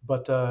it.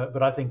 But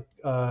I think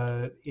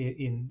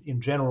in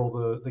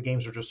general the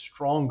games are just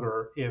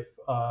stronger if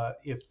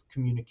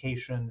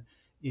communication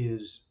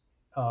is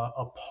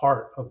a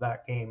part of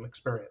that game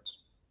experience.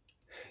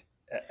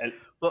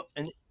 Well,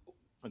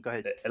 go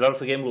ahead. A lot of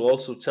the game will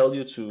also tell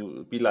you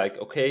to be like,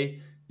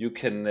 okay, you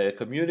can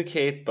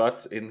communicate,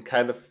 but in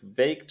kind of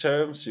vague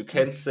terms. You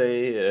can't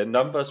say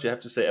numbers. You have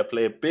to say, I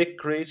play a big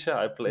creature,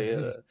 I play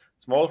a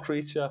small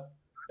creature.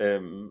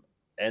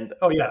 And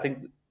I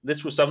think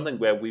this was something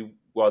where we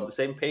were on the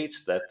same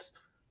page, that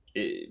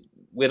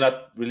we're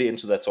not really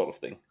into that sort of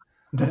thing.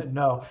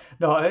 No,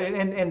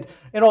 and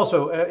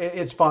also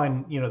it's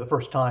fine. The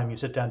first time you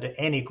sit down to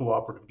any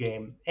cooperative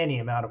game, any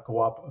amount of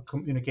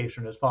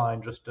communication is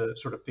fine, just to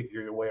sort of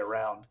figure your way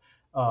around.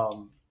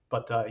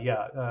 But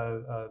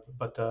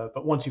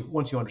once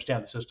you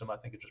understand the system, I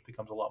think it just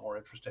becomes a lot more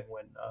interesting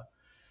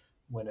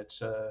when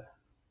it's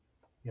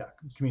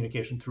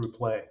communication through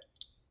play.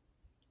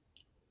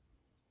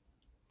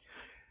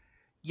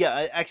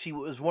 Yeah, actually, it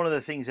was one of the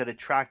things that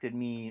attracted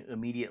me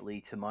immediately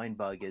to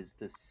Mindbug, is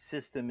the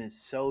system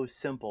is so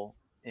simple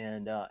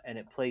and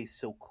it plays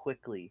so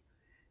quickly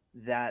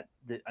that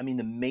the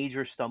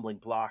major stumbling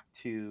block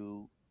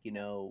to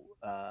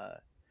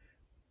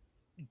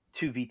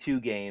 2v2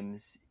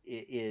 games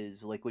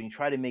is like when you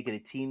try to make it a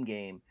team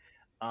game.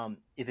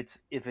 If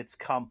it's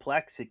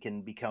complex, it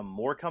can become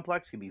more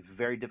complex. It can be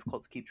very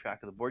difficult to keep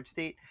track of the board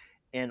state,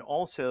 And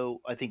also,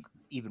 I think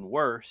even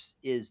worse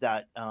is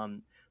that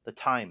the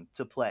time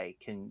to play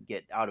can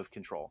get out of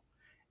control.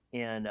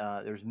 And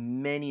there's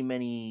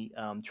many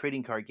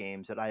trading card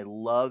games that I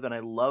love, and I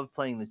love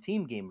playing the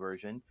team game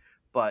version,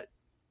 but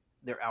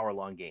they're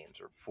hour-long games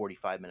or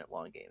 45-minute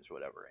long games or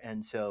whatever.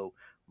 And so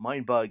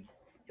Mindbug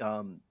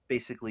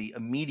basically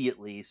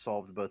immediately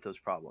solved both those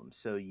problems.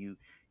 So you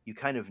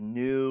kind of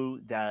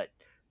knew that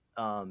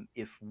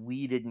if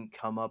we didn't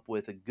come up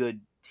with a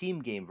good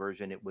team game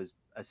version, it was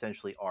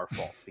essentially our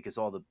fault because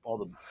all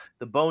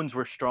the bones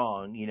were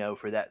strong,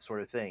 for that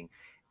sort of thing.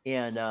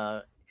 And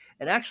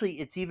actually,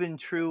 it's even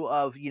true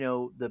of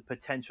the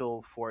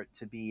potential for it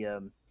to be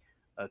a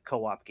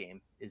co-op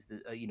game is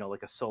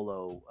like a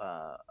solo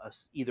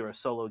either a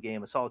solo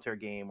game, a solitaire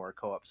game, or a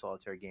co-op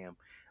solitaire game.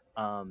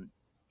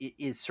 It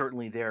is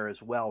certainly there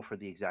as well for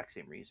the exact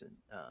same reason.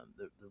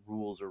 The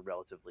rules are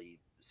relatively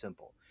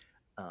simple.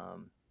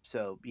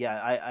 So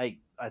yeah,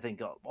 I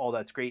think all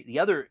that's great. The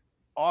other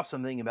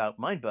awesome thing about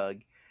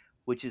Mindbug,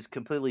 which is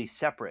completely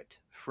separate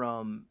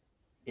from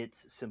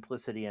its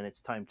simplicity and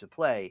its time to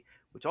play,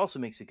 which also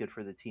makes it good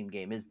for the team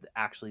game, is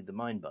actually the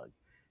Mindbug.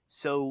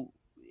 So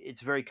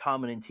it's very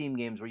common in team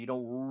games where you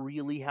don't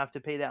really have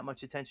to pay that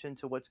much attention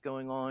to what's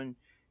going on,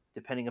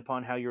 depending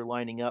upon how you're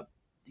lining up,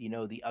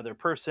 the other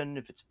person,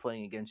 if it's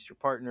playing against your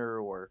partner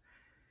or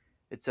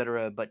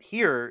etc. But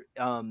here,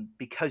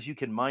 because you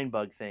can mind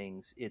bug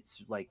things,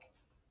 it's like,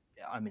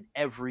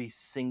 every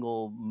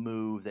single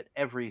move that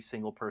every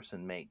single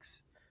person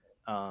makes,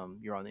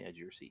 you're on the edge of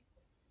your seat.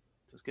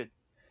 So it's good.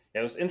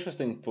 Yeah, it was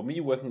interesting for me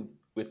working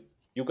with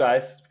you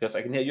guys because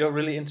I can hear you're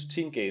really into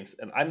team games,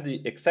 and I'm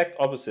the exact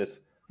opposite.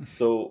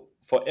 So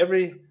for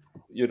every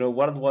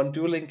one-on-one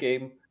dueling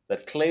game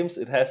that claims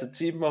it has a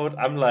team mode,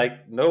 I'm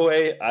like, no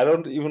way, I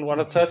don't even want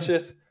to touch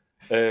it.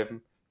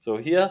 So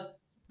here,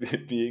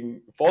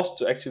 being forced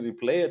to actually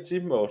play a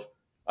team mode,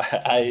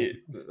 I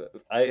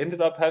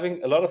ended up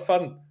having a lot of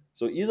fun.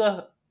 So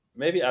either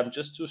maybe I'm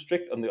just too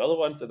strict on the other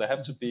ones and I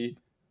have to be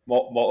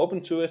more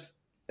open to it,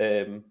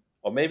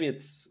 or maybe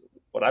it's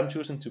what I'm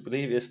choosing to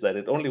believe is that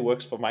it only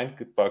works for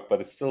Mindbug, but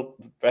it's still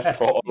bad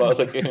for all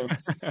other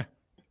games.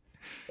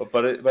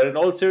 But in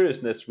all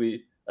seriousness,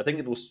 I think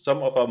it was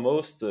some of our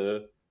most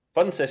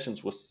fun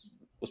sessions was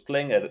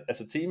playing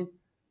as a team,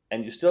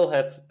 and you still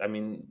had,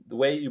 the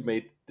way you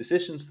made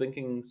decisions,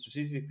 thinking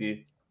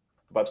strategically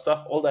about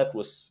stuff, all that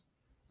was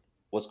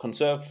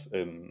conserved.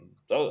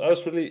 So I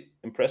was really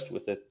impressed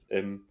with it.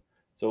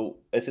 So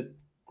is it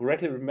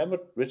correctly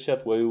remembered,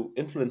 Richard, were you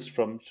influenced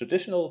from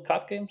traditional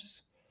card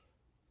games?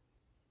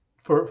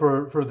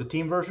 For the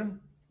team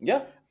version?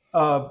 Yeah.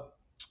 I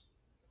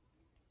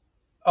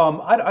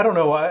don't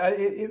know.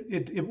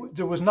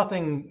 There was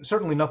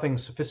certainly nothing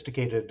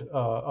sophisticated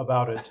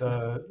about it.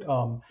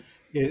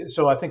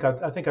 So I think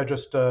I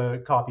just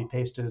copy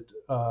pasted,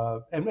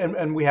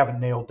 and we haven't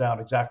nailed down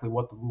exactly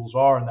what the rules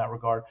are in that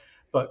regard,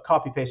 but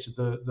copy pasted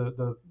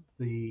the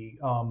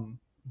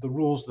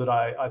rules that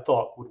I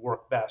thought would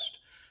work best.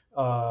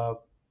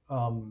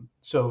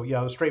 So yeah,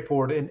 it was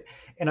straightforward,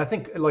 and I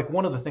think like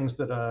one of the things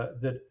that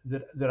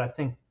I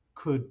think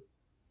could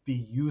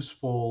be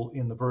useful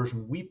in the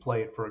version we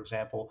played, for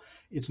example,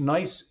 it's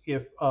nice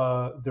if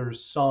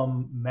there's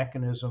some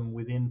mechanism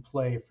within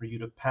play for you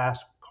to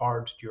pass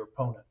cards to your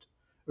opponent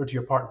or to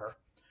your partner.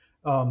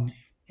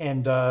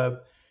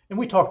 And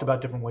we talked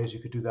about different ways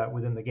you could do that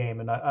within the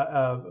game,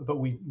 but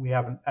we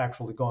haven't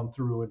actually gone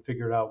through and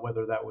figured out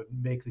whether that would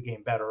make the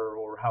game better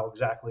or how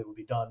exactly it would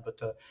be done. But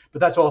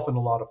that's often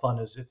a lot of fun,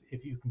 is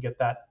if you can get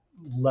that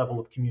level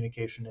of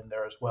communication in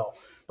there as well.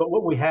 But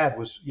what we had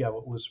was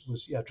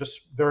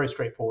just very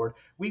straightforward.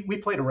 We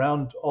played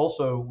around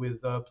also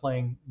with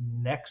playing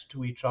next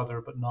to each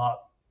other but not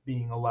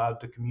being allowed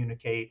to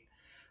communicate,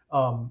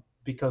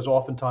 because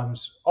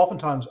oftentimes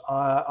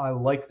I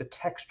like the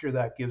texture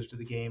that gives to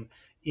the game,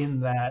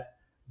 in that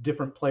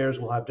different players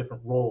will have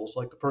different roles.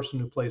 Like the person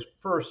who plays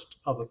first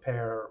of a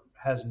pair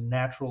has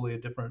naturally a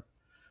different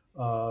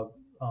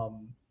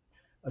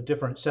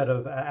set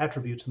of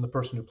attributes than the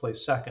person who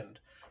plays second.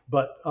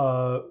 But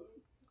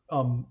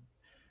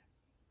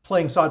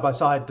playing side by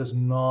side does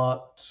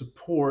not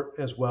support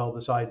as well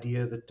this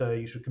idea that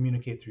you should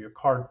communicate through your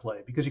card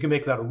play, because you can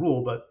make that a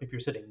rule, but if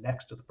you're sitting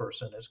next to the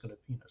person, it's going to,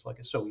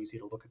 it's so easy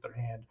to look at their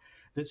hand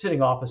that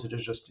sitting opposite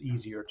is just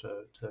easier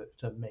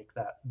to make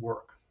that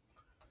work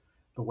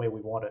the way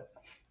we want it.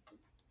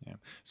 Yeah.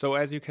 So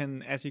as you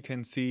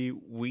can see,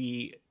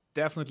 we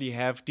definitely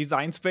have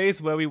design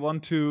space where we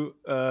want to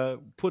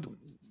put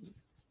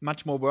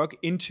much more work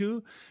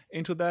into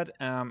that.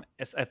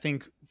 As I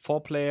think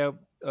 4-player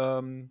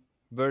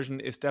version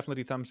is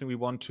definitely something we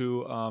want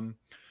to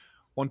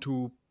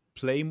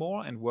play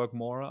more and work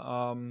more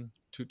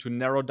to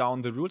narrow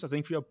down the rules. I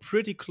think we are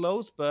pretty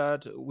close,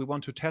 but we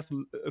want to test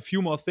a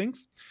few more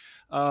things.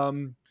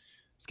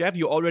 Skaff,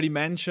 you already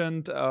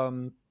mentioned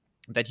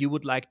that you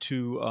would like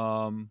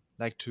to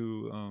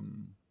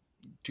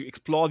to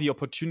explore the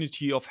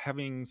opportunity of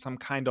having some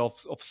kind of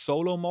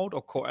solo mode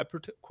or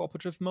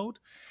cooperative mode.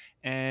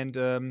 And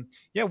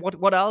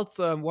what else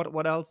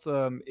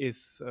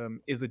is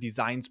a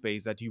design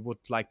space that you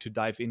would like to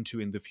dive into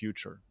in the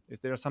future? Is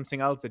there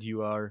something else that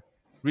you are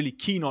really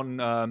keen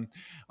on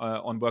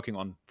working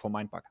on for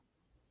Mindbug?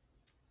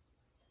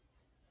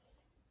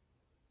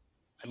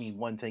 I mean,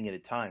 one thing at a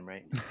time,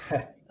 right?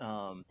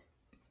 I'm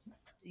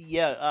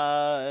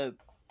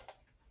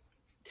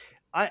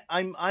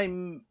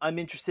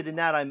interested in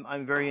that.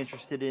 I'm very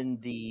interested in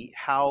the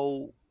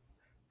how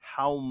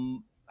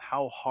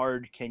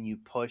hard can you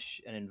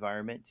push an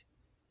environment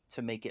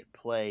to make it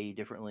play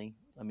differently.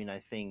 I mean, I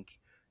think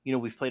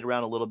we've played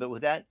around a little bit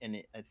with that,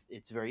 and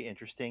it's very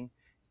interesting.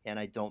 And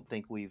I don't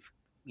think we've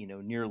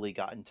nearly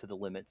gotten to the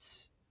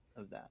limits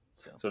of that.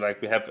 So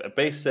like we have a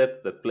base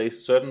set that plays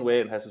a certain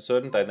way and has a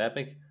certain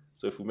dynamic.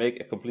 So if we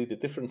make a completely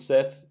different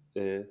set,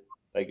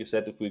 like you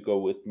said, if we go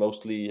with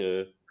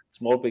mostly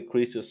small big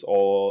creatures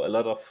or a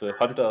lot of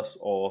hunters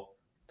or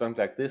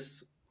something like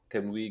this,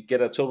 can we get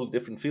a totally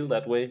different feel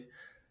that way?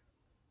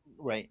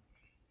 Right.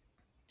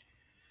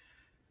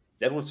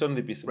 That would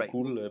certainly be some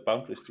cool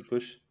boundaries to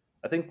push.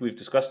 I think we've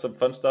discussed some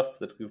fun stuff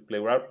that we play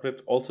around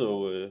with.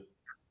 Also,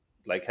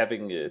 like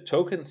having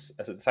tokens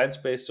as a design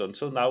space. So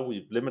until now,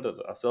 we've limited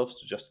ourselves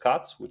to just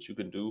cards, which you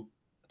can do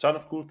a ton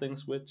of cool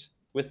things with.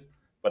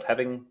 But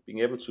being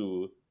able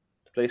to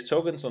place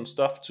tokens on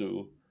stuff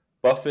to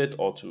buff it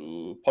or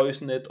to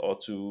poison it or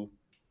to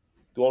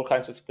do all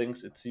kinds of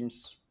things, it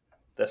seems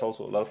there's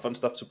also a lot of fun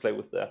stuff to play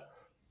with there.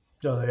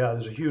 Yeah,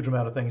 there's a huge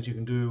amount of things you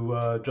can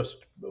do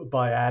just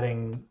by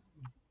adding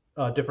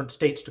different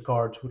states to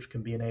cards, which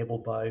can be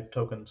enabled by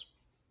tokens.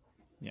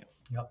 Yeah.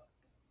 Yep.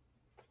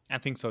 I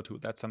think so too.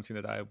 That's something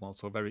that I'm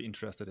also very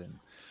interested in.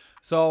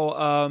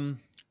 So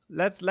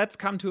let's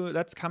come to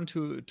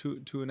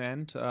an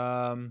end.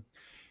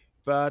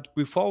 But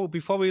before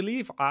we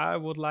leave, I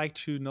would like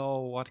to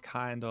know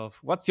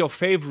what's your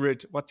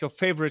favorite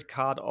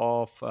card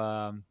of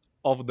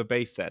the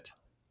base set.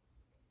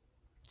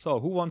 So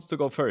who wants to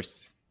go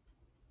first?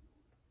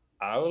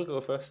 I will go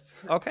first.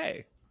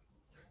 Okay.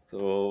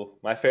 So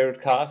my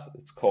favorite card,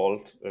 it's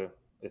called.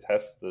 It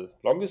has the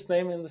longest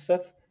name in the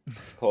set.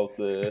 It's called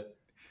the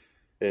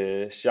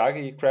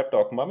Shaggy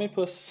Crabdog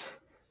Mummypuss.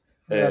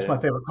 That's my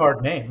favorite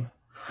card name.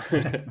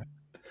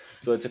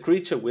 So it's a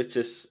creature which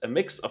is a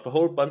mix of a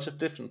whole bunch of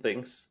different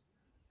things.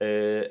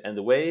 And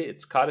the way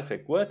its card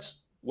effect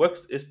works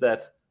is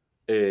that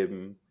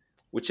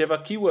whichever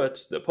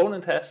keywords the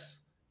opponent has,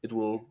 it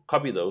will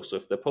copy those. So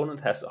if the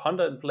opponent has a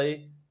hunter in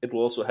play, it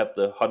will also have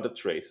the hunter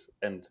trait.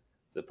 And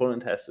the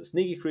opponent has a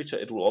sneaky creature,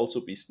 it will also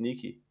be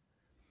sneaky.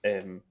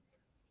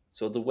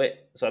 So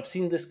I've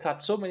seen this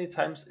card so many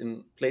times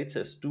in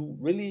playtests do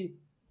really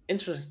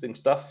interesting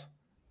stuff,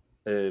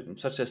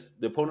 such as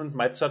the opponent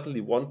might suddenly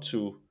want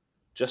to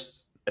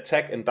just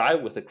attack and die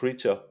with a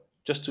creature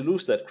just to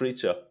lose that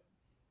creature,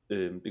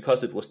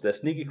 because it was their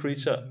sneaky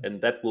creature,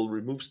 and that will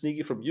remove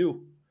sneaky from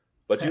you.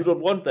 But you don't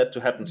want that to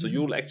happen, so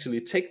you'll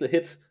actually take the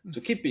hit to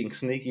keep being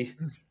sneaky.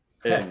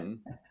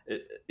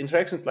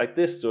 Interactions like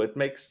this, so it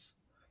makes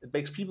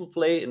people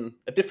play in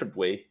a different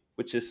way,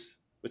 which is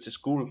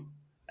cool.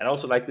 And I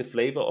also like the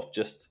flavor of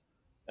just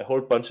a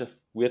whole bunch of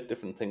weird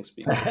different things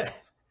being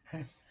mixed.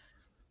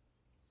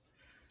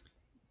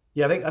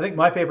 Yeah, I think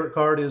my favorite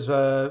card is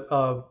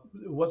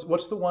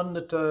what's the one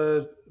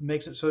that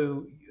makes it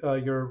so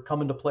your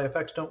come into play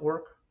effects don't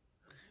work?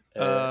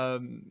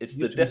 It's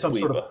the Death Weaver.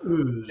 Sort of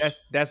ooze.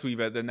 Death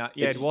Weaver.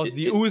 It was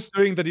the ooze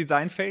during the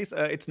design phase.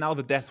 It's now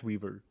the Death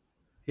Weaver.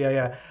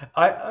 Yeah.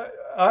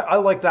 I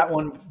like that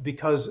one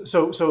because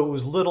so it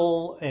was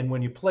little, and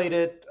when you played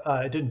it,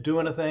 it didn't do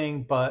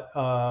anything. But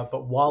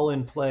while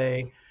in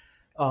play,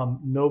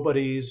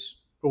 nobody's,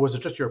 or was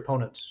it just your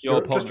opponents?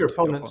 Just your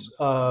opponents.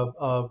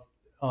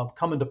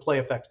 Come into play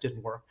effects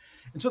didn't work,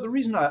 and so the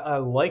reason I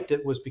liked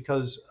it was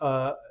because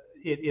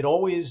it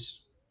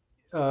always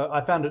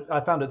I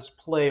found its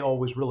play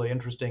always really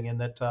interesting in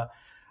that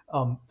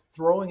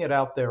throwing it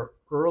out there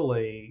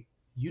early,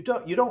 you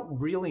don't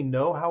really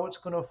know how it's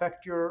going to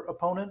affect your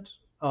opponent,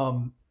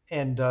 and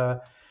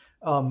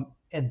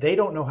they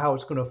don't know how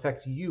it's going to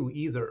affect you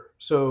either.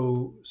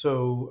 So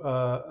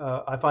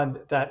I find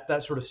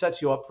that sort of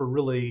sets you up for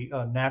really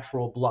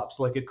natural bluffs.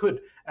 Like it could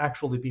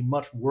actually be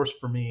much worse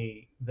for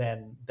me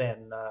than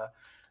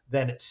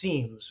it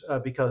seems,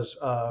 because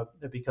I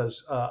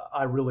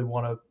really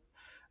want to.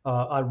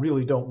 I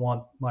really don't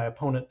want my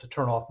opponent to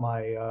turn off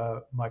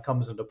my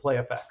comes into play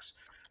effects.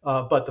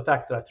 But the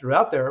fact that I threw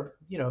out there,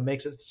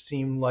 makes it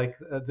seem like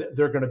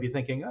they're going to be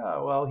thinking,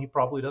 oh, well, he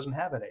probably doesn't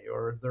have any,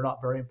 or they're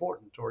not very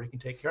important, or he can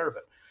take care of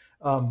it.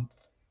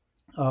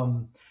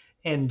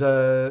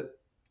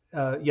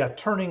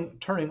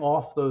 Turning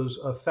off those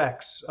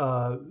effects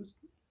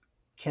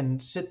can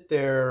sit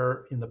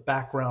there in the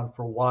background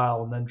for a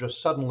while and then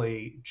just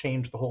suddenly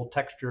change the whole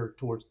texture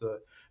towards the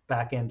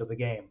back end of the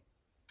game.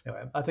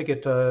 Anyway, I think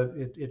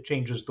it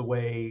changes the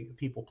way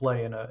people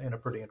play in a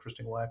pretty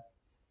interesting way.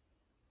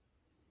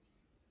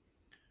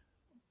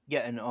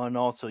 Yeah, and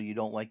also you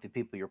don't like the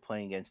people you're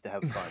playing against to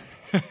have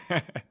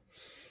fun.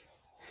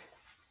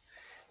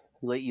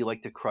 You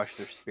like to crush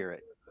their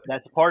spirit.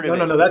 That's part of it.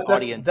 No. That's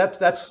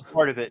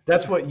part of it.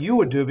 That's what you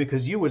would do,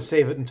 because you would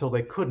save it until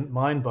they couldn't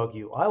mind bug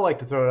you. I like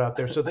to throw it out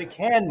there so they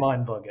can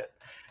mind bug it,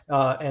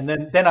 and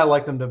then I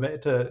like them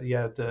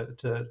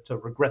to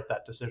regret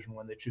that decision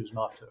when they choose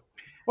not to,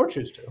 or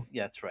choose to.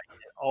 Yeah, that's right.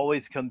 It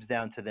always comes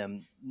down to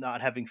them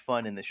not having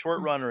fun in the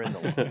short run or in the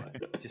long run,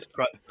 just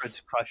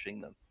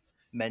crushing them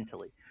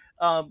mentally.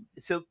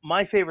 So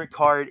my favorite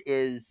card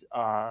is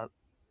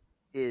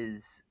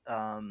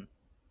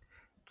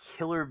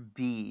Killer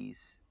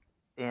Bees,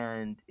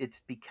 and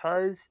it's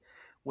because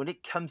when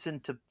it comes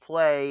into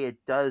play,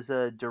 it does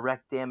a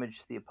direct damage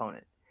to the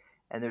opponent,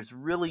 and there's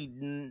really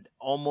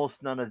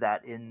almost none of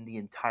that in the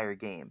entire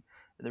game.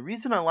 And the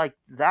reason I like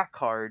that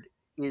card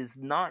is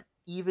not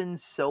even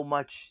so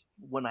much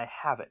when I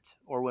have it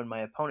or when my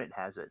opponent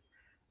has it.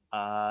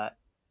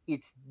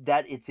 It's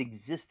that its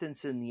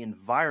existence in the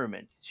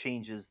environment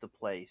changes the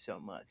play so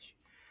much.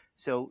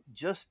 So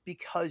just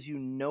because you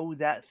know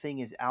that thing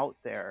is out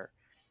there,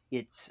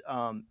 it's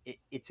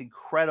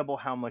incredible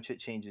how much it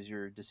changes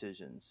your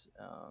decisions,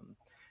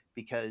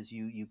 because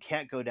you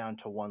can't go down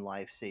to one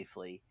life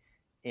safely,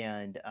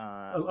 and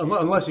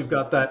Unless you've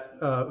got that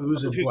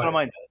ooze in if you've got a play.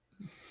 mind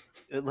bug,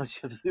 unless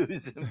you have the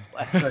ooze in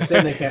play,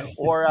 Then they can't.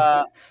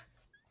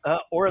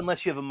 or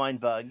unless you have a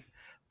mind bug,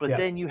 but Yeah.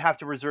 then you have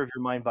to reserve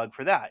your mind bug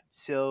for that.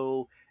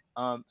 So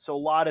a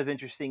lot of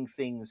interesting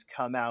things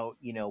come out,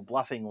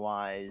 bluffing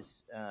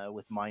wise,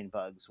 with mind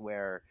bugs,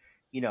 where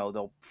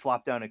they'll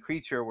flop down a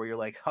creature where you're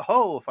like,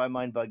 oh, if I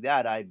mind bug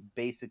that, I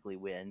basically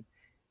win.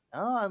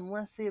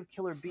 Unless they have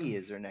Killer Bee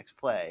as their next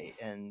play,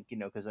 and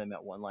because I'm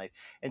at one life.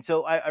 And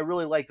so I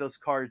really like those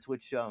cards,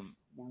 which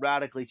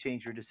radically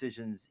change your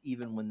decisions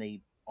even when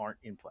they aren't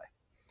in play.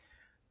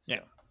 So.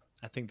 Yeah,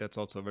 I think that's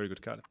also a very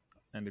good card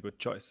and a good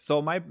choice.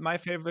 So my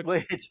favorite.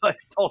 Well, it's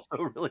also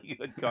a really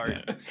good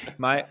card.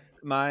 my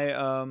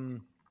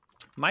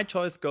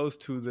choice goes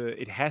to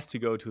it has to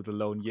go to the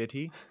Lone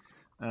Yeti.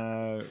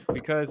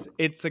 Because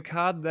it's a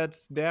card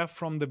that's there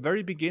from the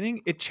very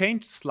beginning. It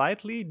changed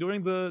slightly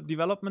during the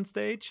development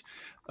stage,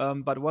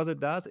 but what it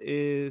does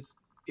is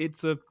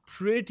it's a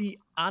pretty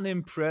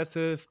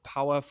unimpressive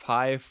power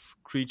 5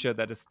 creature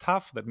that is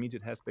tough. That means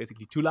it has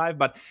basically 2 life,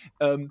 but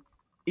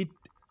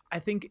I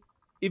think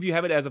if you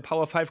have it as a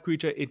power 5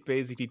 creature, it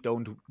basically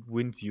don't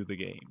wins you the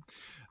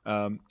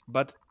game.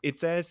 But it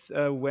says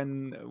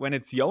when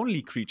it's the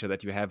only creature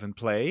that you have in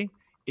play,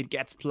 it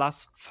gets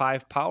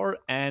 +5 power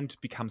and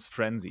becomes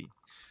frenzy.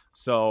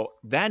 So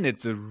then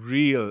it's a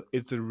real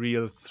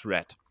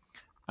threat.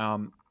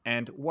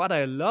 And what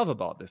I love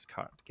about this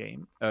card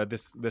game,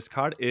 this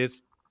card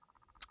is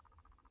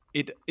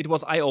it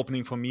was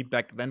eye-opening for me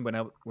back then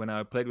when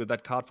I played with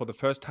that card for the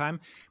first time,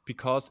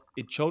 because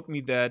it showed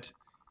me that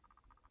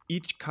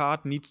each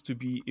card needs to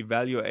be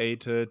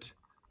evaluated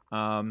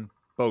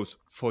both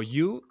for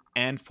you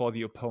and for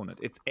the opponent.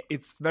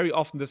 It's very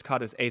often this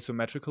card is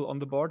asymmetrical on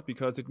the board,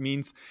 because it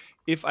means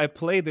if I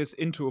play this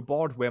into a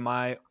board where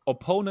my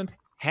opponent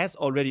has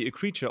already a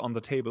creature on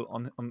the table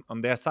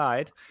on their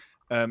side,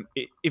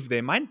 if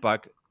they mind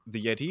bug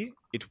the Yeti,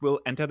 it will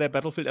enter their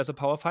battlefield as a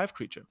power 5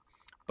 creature.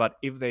 But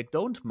if they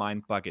don't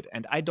mind bug it,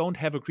 and I don't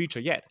have a creature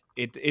yet,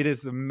 it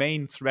is the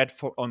main threat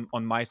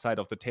on my side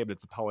of the table.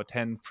 It's a power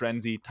 10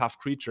 frenzy tough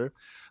creature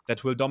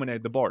that will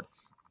dominate the board.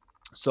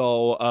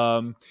 So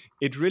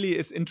it really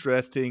is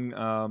interesting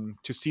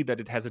to see that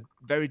it has a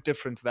very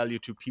different value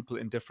to people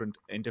in different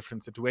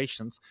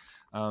situations.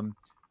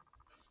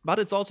 But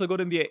it's also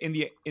good in the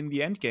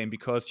end game,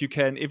 because you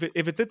can, if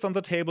it sits on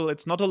the table,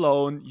 it's not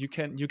alone. You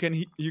can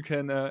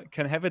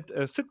have it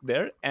sit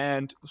there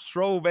and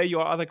throw away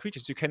your other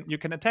creatures. You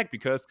can attack,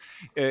 because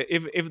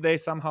if they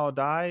somehow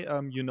die,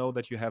 you know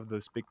that you have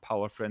this big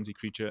power frenzy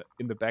creature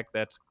in the back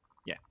that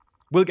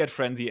will get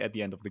frenzy at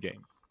the end of the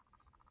game.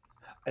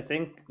 I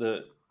think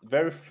the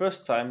very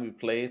first time we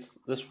played,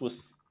 this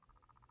was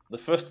the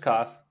first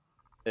card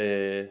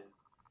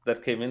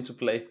that came into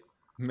play.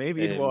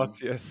 Maybe it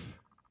was, yes.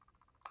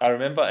 I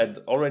remember, and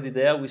already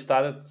there we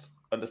started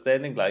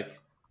understanding, like,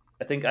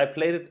 I think I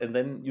played it and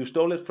then you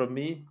stole it from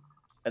me,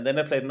 and then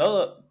I played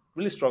another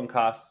really strong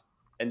card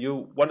and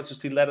you wanted to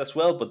steal that as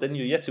well, but then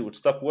your Yeti would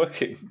stop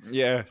working.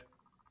 Yeah.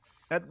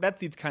 That's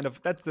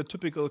the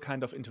typical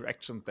kind of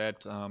interaction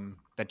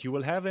that you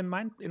will have in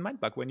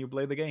Mindbug when you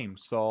play the game.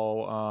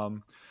 So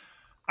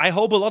I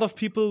hope a lot of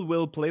people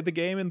will play the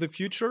game in the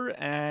future,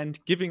 and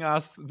giving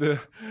us the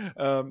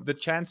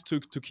chance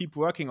to keep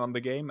working on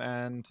the game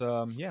and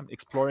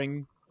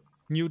exploring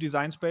new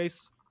design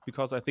space,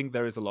 because I think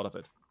there is a lot of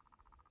it.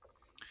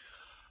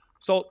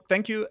 So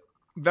thank you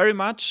very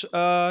much,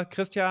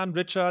 Christian,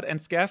 Richard, and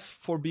Skaff,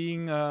 for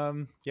being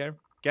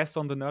guests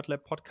on the Nerdlab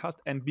podcast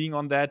and being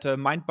on that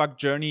Mindbug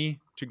journey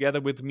together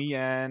with me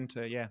and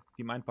the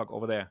Mindbug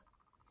over there.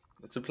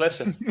 It's a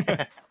pleasure.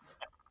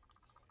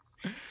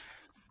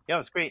 Yeah, it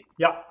was great.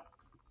 Yeah.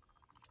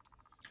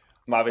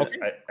 Marvin,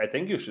 Okay. I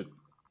think you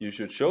you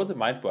should show the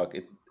Mindbug.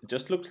 It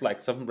just looks like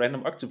some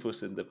random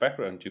octopus in the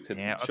background. You can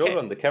show okay. it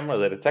on the camera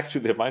that it's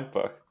actually a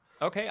Mindbug.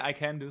 Okay, I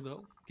can do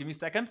though. Give me a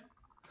second.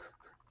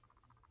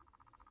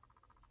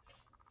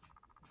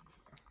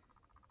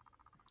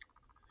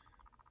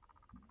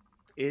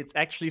 It's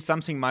actually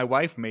something my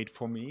wife made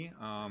for me.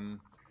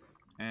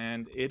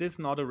 And it is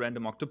not a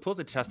random octopus.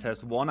 It just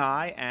has one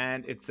eye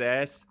and it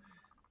says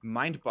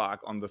Mindbug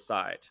on the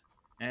side.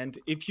 And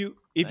if you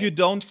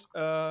don't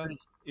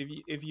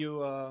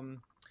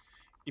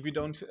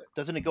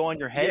Doesn't it go on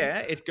your head? Yeah,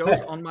 it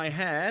goes on my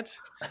head.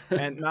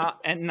 And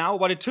now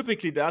what it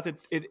typically does,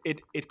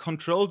 it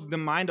controls the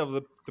mind of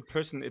the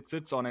person it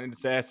sits on, and it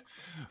says,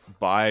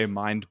 buy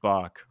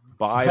Mindbug,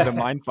 buy the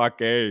Mindbug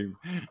game.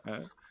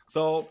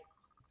 So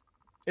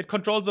it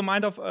controls the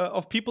mind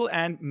of people,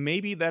 and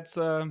maybe that's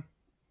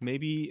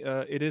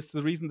it is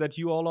the reason that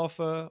you all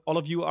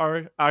of you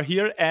are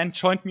here and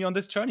joined me on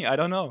this journey. I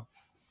don't know.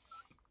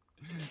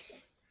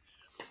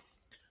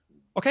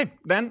 Okay,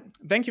 then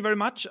thank you very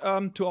much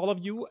to all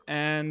of you,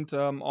 and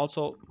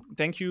also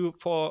thank you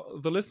for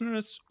the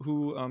listeners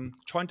who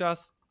joined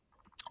us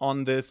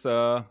on this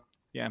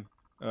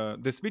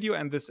this video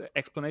and this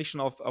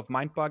explanation of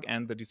Mindbug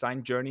and the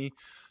design journey.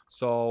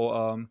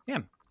 So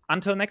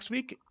until next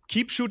week,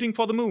 keep shooting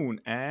for the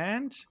moon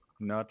and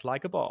nerd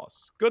like a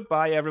boss.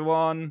 Goodbye,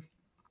 everyone.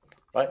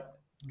 Bye.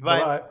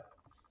 Bye.